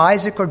Abraham,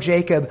 Isaac, or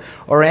Jacob,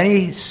 or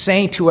any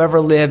saint who ever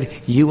lived.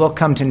 You will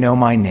come to know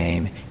my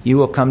name. You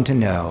will come to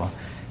know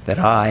that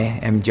I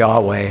am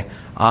Yahweh.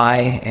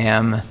 I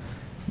am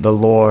the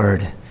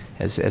Lord.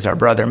 As our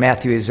brother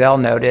Matthew Ezell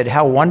noted,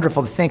 how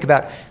wonderful to think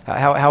about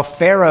how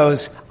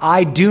Pharaoh's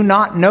 "I do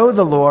not know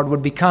the Lord"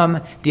 would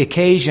become the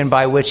occasion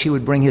by which he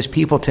would bring his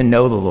people to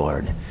know the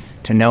Lord,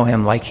 to know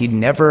him like he'd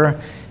never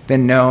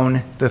been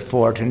known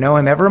before, to know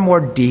him ever more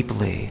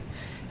deeply.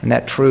 And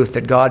that truth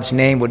that God's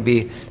name would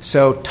be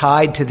so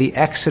tied to the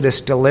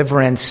Exodus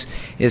deliverance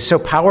is so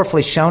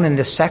powerfully shown in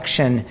this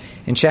section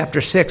in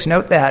chapter 6.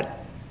 Note that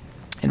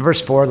in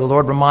verse 4, the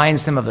Lord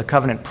reminds them of the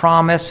covenant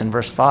promise. In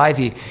verse 5,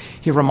 he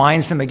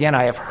reminds them again,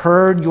 I have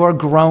heard your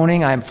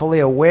groaning. I am fully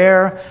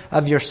aware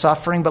of your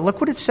suffering. But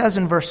look what it says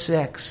in verse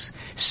 6.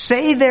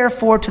 Say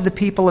therefore to the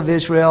people of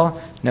Israel,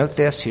 note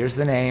this, here's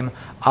the name,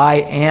 I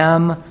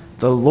am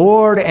the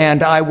Lord,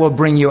 and I will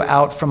bring you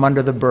out from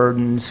under the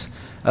burdens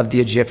of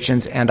the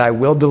Egyptians, and I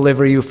will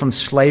deliver you from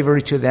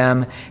slavery to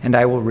them, and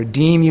I will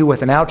redeem you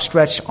with an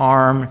outstretched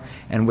arm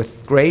and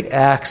with great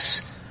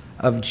acts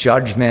of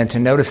judgment.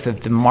 And notice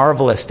the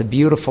marvelous, the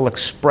beautiful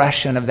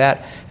expression of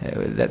that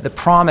the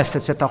promise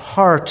that's at the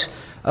heart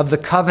of the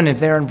covenant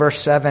there in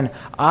verse 7.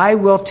 I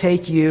will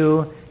take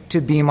you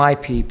to be my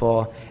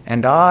people,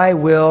 and I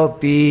will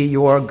be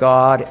your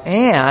God,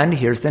 and,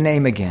 here's the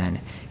name again,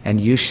 and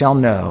you shall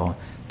know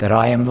that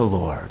I am the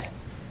Lord.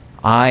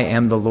 I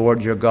am the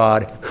Lord your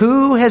God,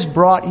 who has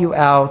brought you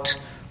out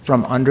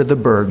from under the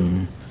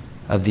burden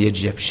of the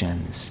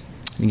Egyptians.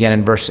 Again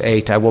in verse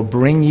 8, I will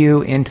bring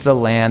you into the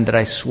land that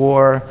I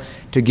swore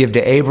to give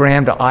to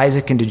Abraham, to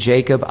Isaac, and to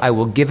Jacob. I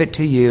will give it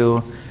to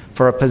you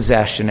for a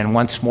possession. And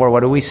once more, what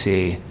do we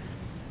see?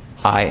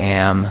 I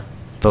am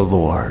the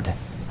Lord.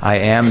 I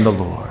am the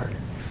Lord.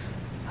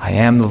 I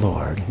am the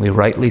Lord. We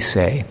rightly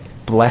say,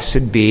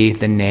 blessed be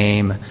the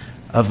name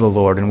of the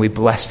Lord. And we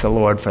bless the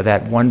Lord for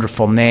that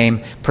wonderful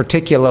name,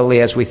 particularly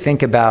as we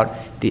think about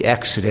the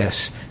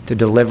Exodus, the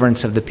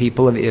deliverance of the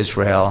people of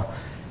Israel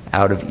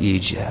out of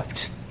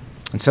Egypt.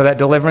 And so that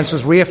deliverance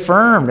was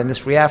reaffirmed, and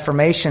this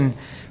reaffirmation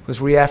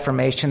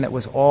that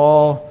was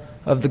all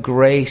of the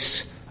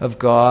grace of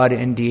God.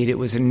 Indeed, it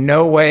was in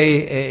no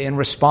way in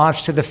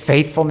response to the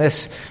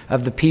faithfulness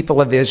of the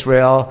people of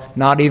Israel,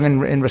 not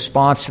even in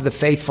response to the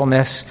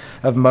faithfulness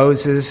of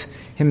Moses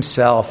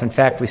himself. In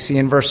fact, we see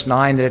in verse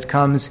 9 that it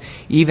comes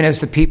even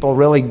as the people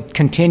really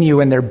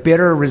continue in their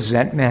bitter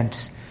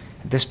resentment.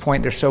 At this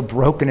point, they're so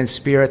broken in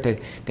spirit that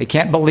they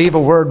can't believe a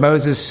word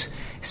Moses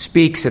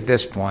speaks at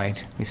this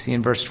point. We see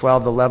in verse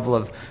 12 the level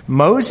of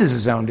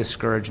Moses' own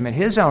discouragement,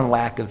 his own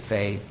lack of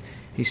faith.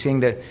 He's saying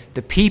that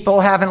the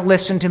people haven't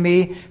listened to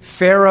me.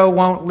 Pharaoh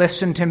won't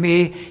listen to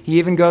me. He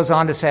even goes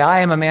on to say,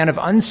 I am a man of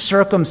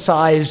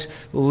uncircumcised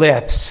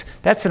lips.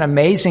 That's an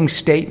amazing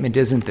statement,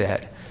 isn't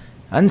that?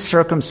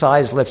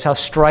 Uncircumcised lips. How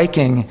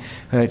striking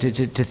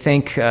to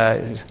think,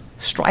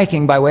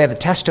 striking by way of a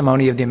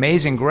testimony of the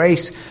amazing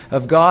grace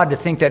of God, to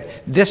think that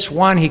this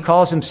one, he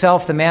calls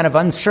himself the man of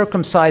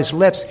uncircumcised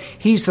lips.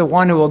 He's the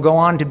one who will go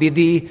on to be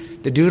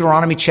the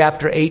Deuteronomy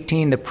chapter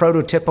 18, the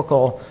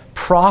prototypical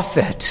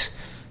prophet.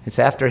 It's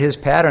after his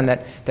pattern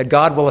that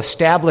God will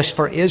establish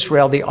for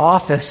Israel the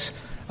office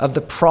of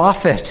the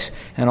prophet,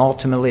 and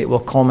ultimately it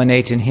will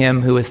culminate in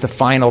him who is the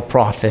final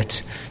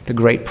prophet, the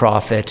great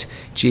prophet,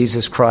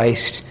 Jesus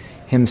Christ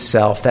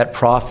himself. That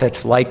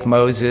prophet like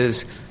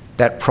Moses,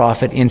 that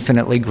prophet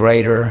infinitely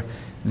greater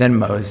than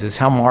Moses.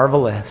 How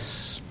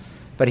marvelous.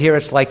 But here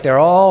it's like they're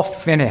all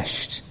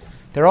finished.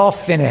 They're all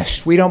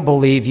finished. We don't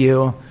believe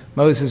you.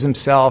 Moses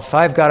himself,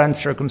 I've got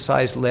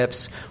uncircumcised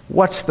lips.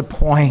 What's the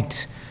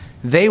point?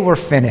 They were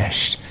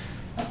finished,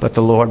 but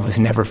the Lord was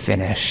never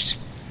finished.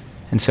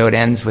 And so it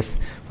ends with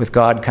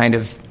God kind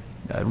of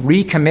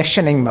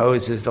recommissioning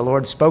Moses. The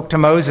Lord spoke to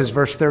Moses,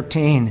 verse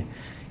 13.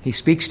 He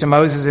speaks to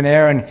Moses and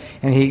Aaron,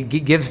 and he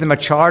gives them a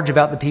charge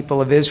about the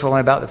people of Israel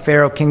and about the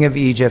Pharaoh, king of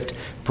Egypt,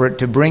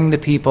 to bring the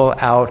people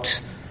out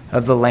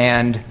of the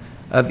land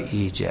of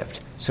Egypt.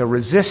 So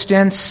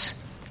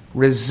resistance,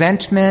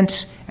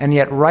 resentment, and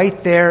yet right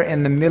there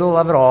in the middle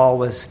of it all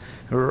was,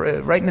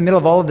 right in the middle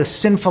of all of the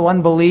sinful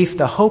unbelief,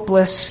 the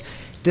hopeless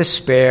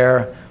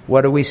despair,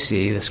 what do we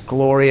see? This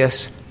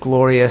glorious,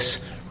 glorious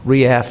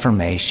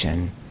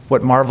reaffirmation.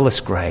 What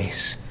marvelous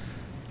grace.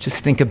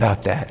 Just think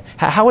about that.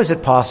 How is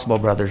it possible,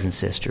 brothers and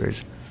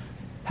sisters?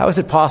 How is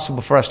it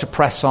possible for us to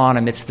press on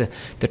amidst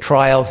the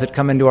trials that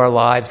come into our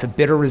lives, the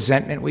bitter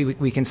resentment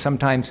we can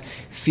sometimes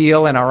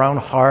feel in our own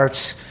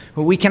hearts?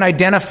 We can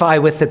identify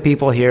with the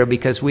people here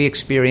because we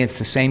experience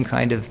the same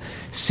kind of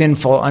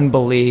sinful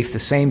unbelief, the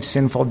same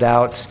sinful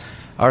doubts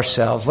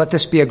ourselves. Let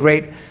this be a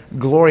great,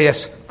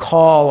 glorious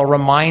call, a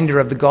reminder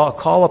of the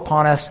call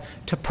upon us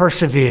to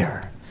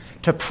persevere,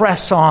 to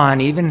press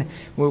on, even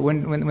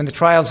when the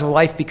trials of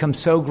life become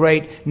so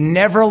great.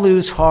 Never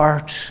lose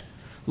heart.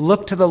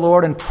 Look to the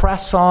Lord and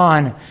press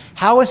on.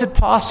 How is it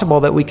possible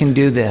that we can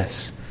do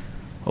this?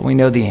 Well, we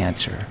know the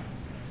answer.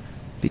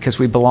 Because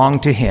we belong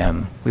to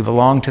him. We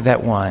belong to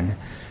that one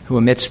who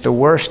amidst the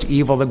worst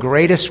evil, the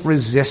greatest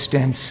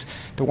resistance,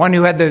 the one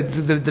who had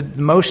the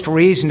most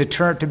reason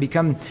to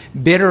become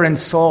bitter in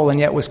soul and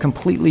yet was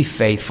completely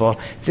faithful.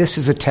 This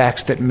is a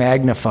text that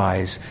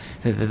magnifies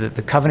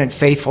the covenant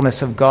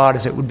faithfulness of God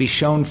as it would be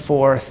shown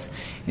forth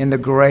in the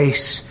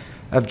grace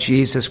of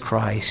Jesus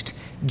Christ.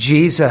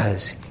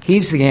 Jesus,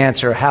 he's the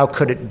answer. How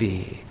could it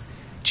be?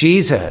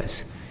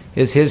 Jesus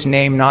is his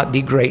name, not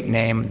the great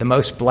name, the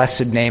most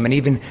blessed name, and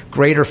even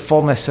greater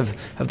fullness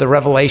of the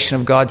revelation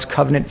of God's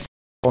covenant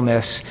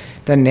faithfulness,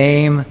 the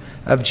name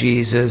of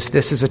Jesus.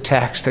 This is a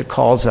text that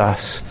calls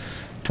us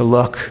to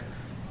look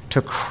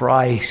to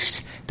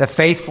Christ, the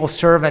faithful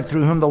servant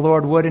through whom the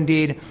Lord would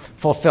indeed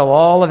fulfill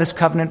all of his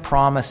covenant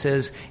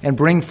promises and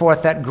bring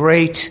forth that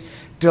great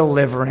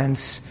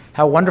deliverance.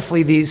 How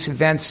wonderfully these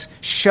events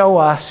show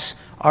us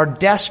our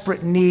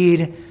desperate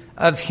need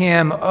of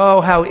him.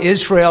 Oh, how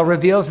Israel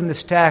reveals in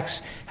this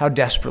text how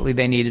desperately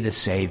they needed a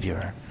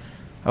Savior.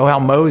 Oh, how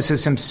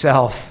Moses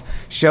himself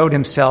showed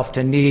himself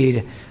to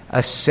need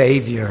a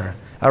Savior,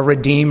 a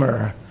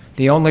Redeemer,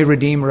 the only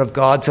Redeemer of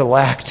God's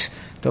elect,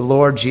 the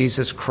Lord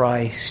Jesus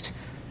Christ,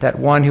 that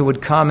one who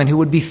would come and who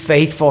would be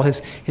faithful.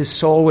 His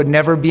soul would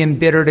never be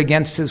embittered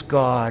against his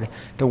God,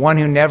 the one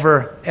who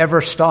never,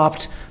 ever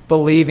stopped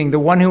believing, the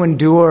one who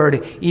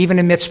endured even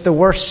amidst the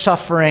worst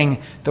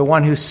suffering, the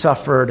one who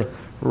suffered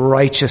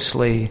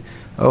righteously.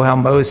 Oh, how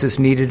Moses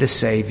needed a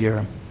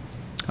Savior.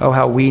 Oh,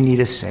 how we need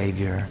a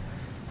Savior.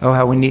 Oh,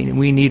 how we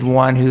need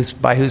one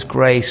by whose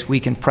grace we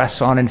can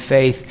press on in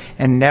faith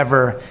and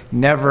never,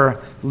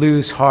 never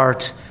lose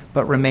heart,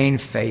 but remain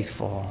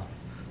faithful.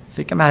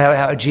 Think about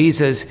how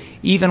Jesus,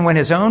 even when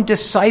his own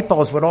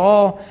disciples would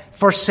all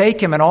forsake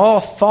him and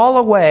all fall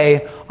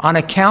away on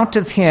account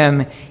of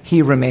him,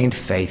 he remained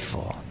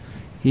faithful.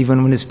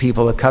 Even when his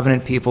people, the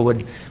covenant people,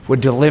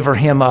 would deliver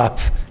him up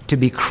to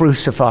be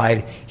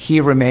crucified,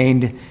 he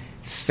remained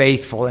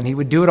faithful. And he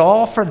would do it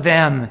all for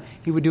them.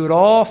 He would do it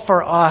all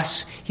for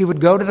us. He would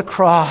go to the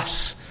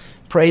cross,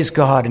 praise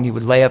God, and he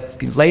would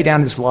lay down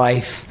his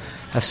life,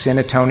 a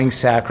sin-atoning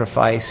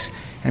sacrifice,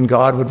 and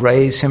God would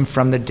raise him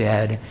from the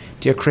dead.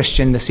 Dear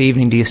Christian, this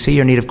evening, do you see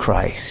your need of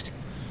Christ?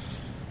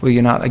 Will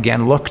you not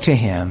again look to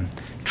him,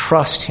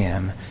 trust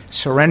him,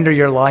 surrender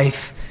your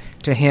life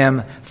to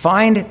him,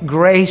 find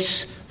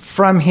grace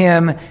from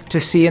him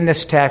to see in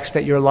this text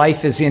that your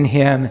life is in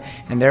him,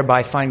 and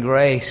thereby find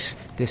grace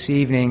this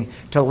evening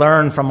to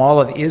learn from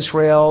all of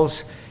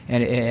Israel's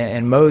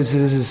and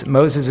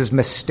Moses'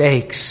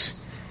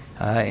 mistakes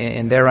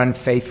in their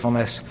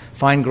unfaithfulness.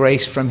 Find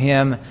grace from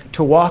him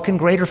to walk in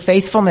greater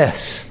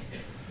faithfulness,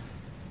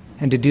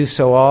 and to do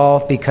so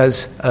all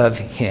because of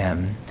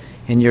him,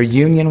 in your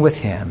union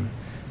with him,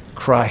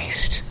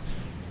 Christ,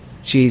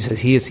 Jesus.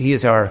 He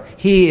is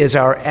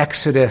our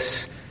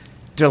Exodus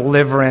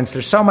deliverance.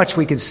 There's so much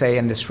we could say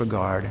in this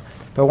regard,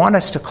 but I want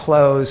us to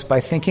close by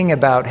thinking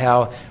about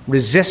how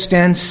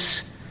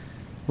resistance,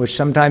 which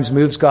sometimes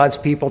moves God's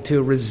people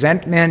to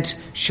resentment,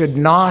 should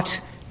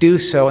not do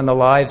so in the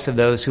lives of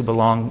those who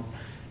belong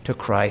to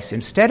Christ.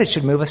 Instead, it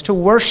should move us to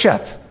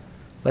worship.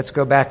 Let's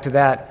go back to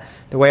that,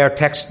 the way our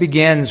text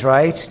begins,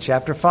 right?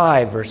 Chapter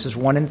 5, verses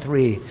 1 and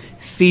 3.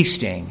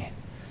 Feasting,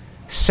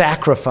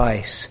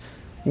 sacrifice,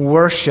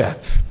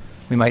 worship.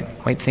 We might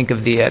think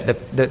of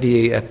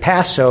the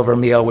Passover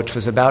meal, which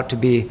was about to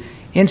be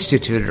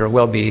instituted, or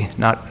will be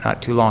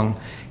not too long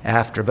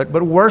after. But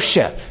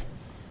worship.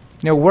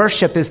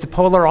 Worship is the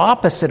polar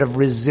opposite of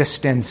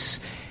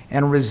resistance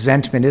and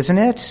resentment, isn't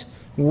it?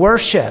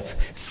 Worship.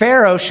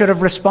 Pharaoh should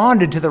have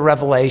responded to the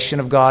revelation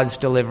of God's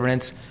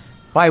deliverance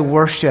by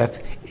worship.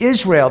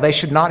 Israel, they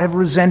should not have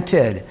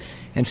resented.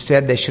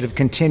 Instead, they should have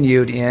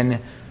continued in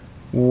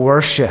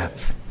worship.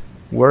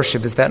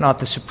 Worship, is that not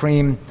the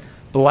supreme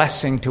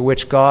blessing to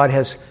which God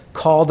has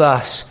called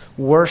us?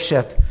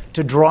 Worship,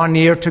 to draw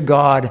near to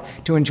God,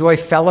 to enjoy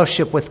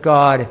fellowship with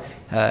God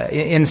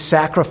in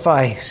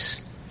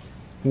sacrifice.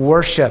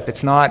 Worship,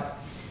 it's not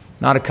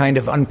a kind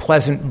of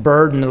unpleasant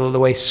burden the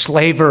way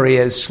slavery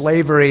is.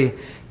 Slavery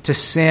to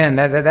sin,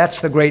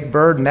 that's the great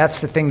burden.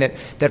 That's the thing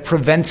that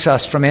prevents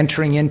us from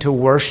entering into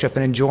worship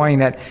and enjoying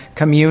that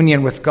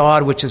communion with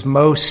God, which is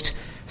most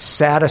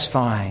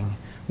satisfying.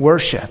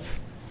 Worship,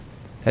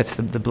 that's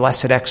the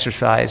blessed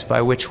exercise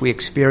by which we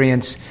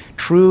experience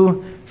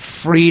true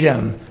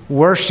freedom.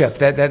 Worship,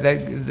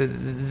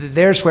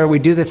 there's where we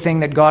do the thing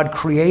that God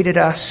created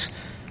us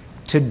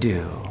to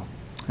do.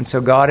 And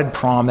so God had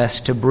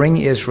promised to bring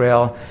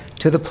Israel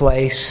to the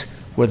place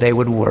where they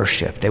would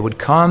worship. They would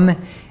come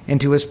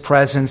into his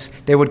presence.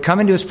 They would come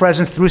into his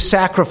presence through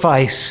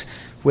sacrifice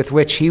with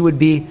which he would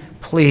be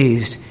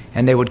pleased,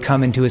 and they would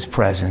come into his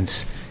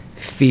presence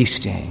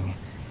feasting.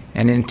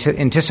 And in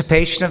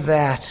anticipation of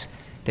that,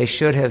 they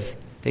should have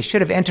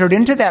entered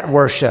into that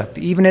worship,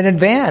 even in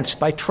advance,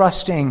 by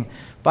trusting,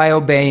 by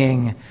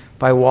obeying,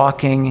 by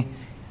walking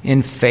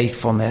in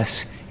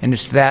faithfulness. And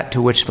it's that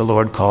to which the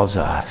Lord calls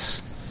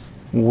us.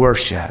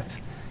 Worship.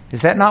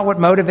 Is that not what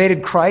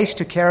motivated Christ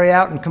to carry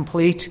out and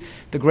complete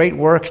the great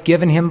work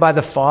given him by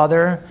the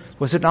Father?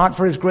 Was it not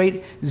for his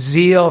great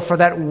zeal for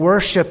that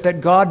worship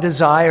that God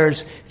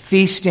desires?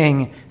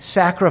 Feasting,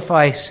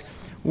 sacrifice,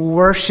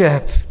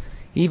 worship.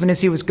 Even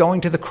as he was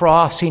going to the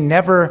cross, he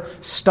never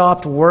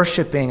stopped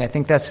worshiping. I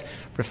think that's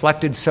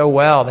reflected so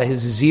well, that his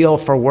zeal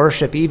for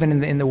worship,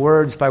 even in the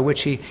words by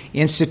which he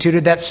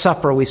instituted that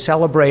supper we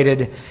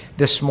celebrated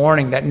this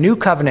morning, that new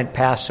covenant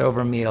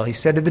Passover meal. He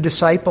said to the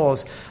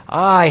disciples,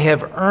 I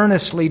have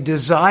earnestly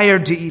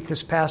desired to eat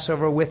this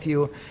Passover with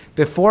you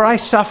before I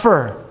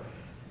suffer.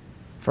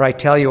 For I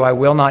tell you, I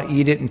will not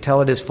eat it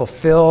until it is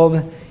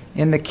fulfilled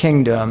in the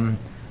kingdom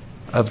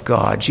of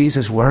God.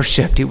 Jesus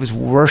worshipped. He was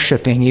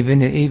worshiping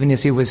even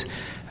as he was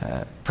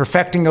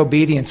perfecting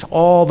obedience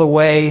all the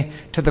way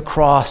to the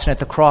cross. And at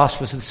the cross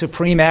was the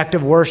supreme act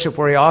of worship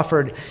where he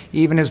offered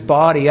even his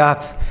body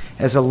up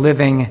as a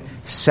living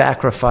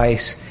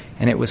sacrifice.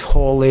 And it was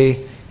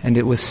holy and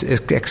it was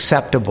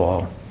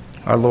acceptable.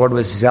 Our Lord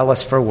was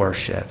zealous for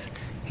worship.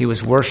 He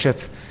was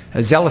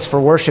zealous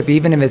for worship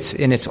even in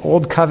its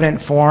old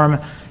covenant form.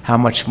 How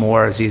much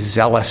more is he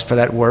zealous for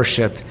that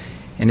worship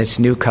in its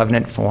new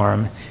covenant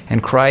form?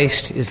 And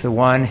Christ is the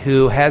one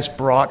who has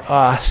brought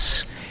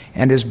us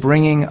and is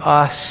bringing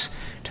us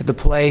to the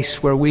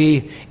place where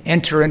we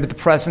enter into the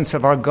presence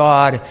of our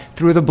God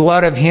through the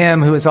blood of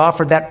him who has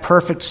offered that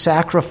perfect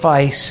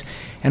sacrifice,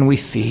 and we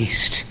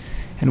feast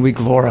and we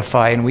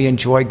glorify and we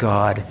enjoy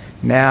God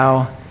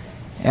now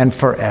and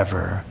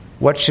forever.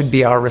 What should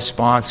be our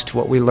response to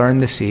what we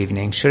learned this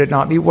evening? Should it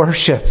not be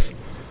worship?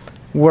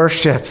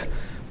 Worship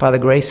by the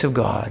grace of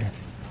God,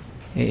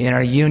 in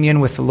our union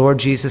with the Lord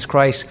Jesus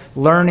Christ,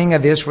 learning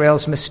of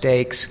Israel's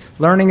mistakes,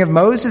 learning of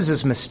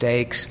Moses'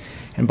 mistakes,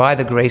 and by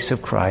the grace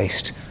of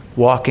Christ,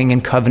 walking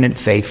in covenant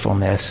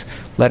faithfulness.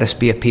 Let us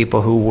be a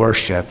people who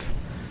worship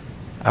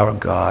our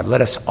God.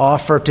 Let us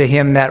offer to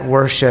him that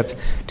worship,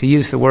 to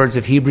use the words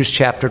of Hebrews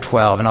chapter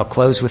 12. And I'll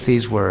close with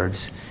these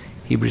words.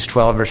 Hebrews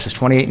 12, verses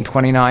 28 and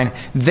 29.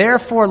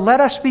 Therefore, let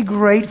us be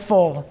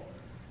grateful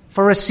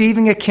for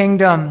receiving a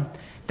kingdom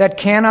that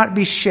cannot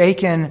be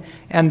shaken,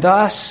 and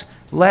thus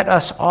let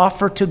us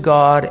offer to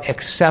God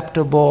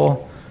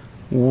acceptable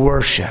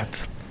worship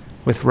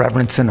with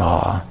reverence and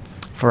awe,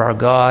 for our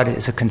God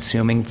is a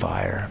consuming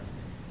fire.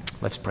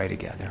 Let's pray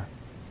together.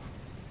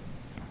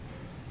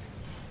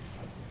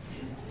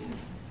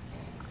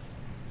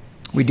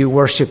 We do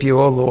worship you,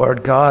 O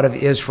Lord, God of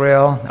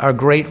Israel, our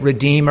great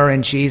Redeemer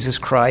in Jesus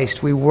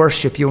Christ. We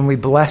worship you and we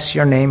bless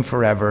your name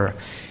forever.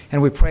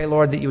 And we pray,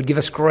 Lord, that you would give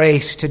us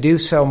grace to do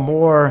so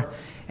more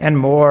and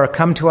more.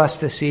 Come to us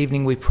this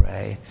evening, we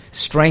pray.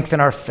 Strengthen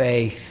our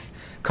faith.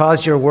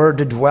 Cause your word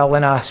to dwell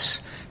in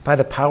us by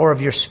the power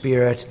of your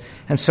Spirit.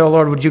 And so,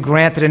 Lord, would you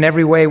grant that in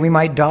every way we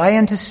might die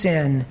unto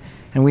sin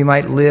and we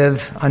might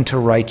live unto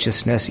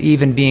righteousness,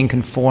 even being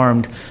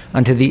conformed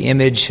unto the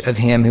image of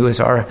him who is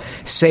our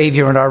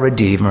Savior and our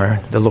Redeemer,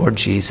 the Lord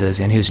Jesus,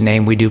 in whose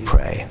name we do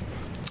pray.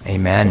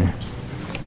 Amen.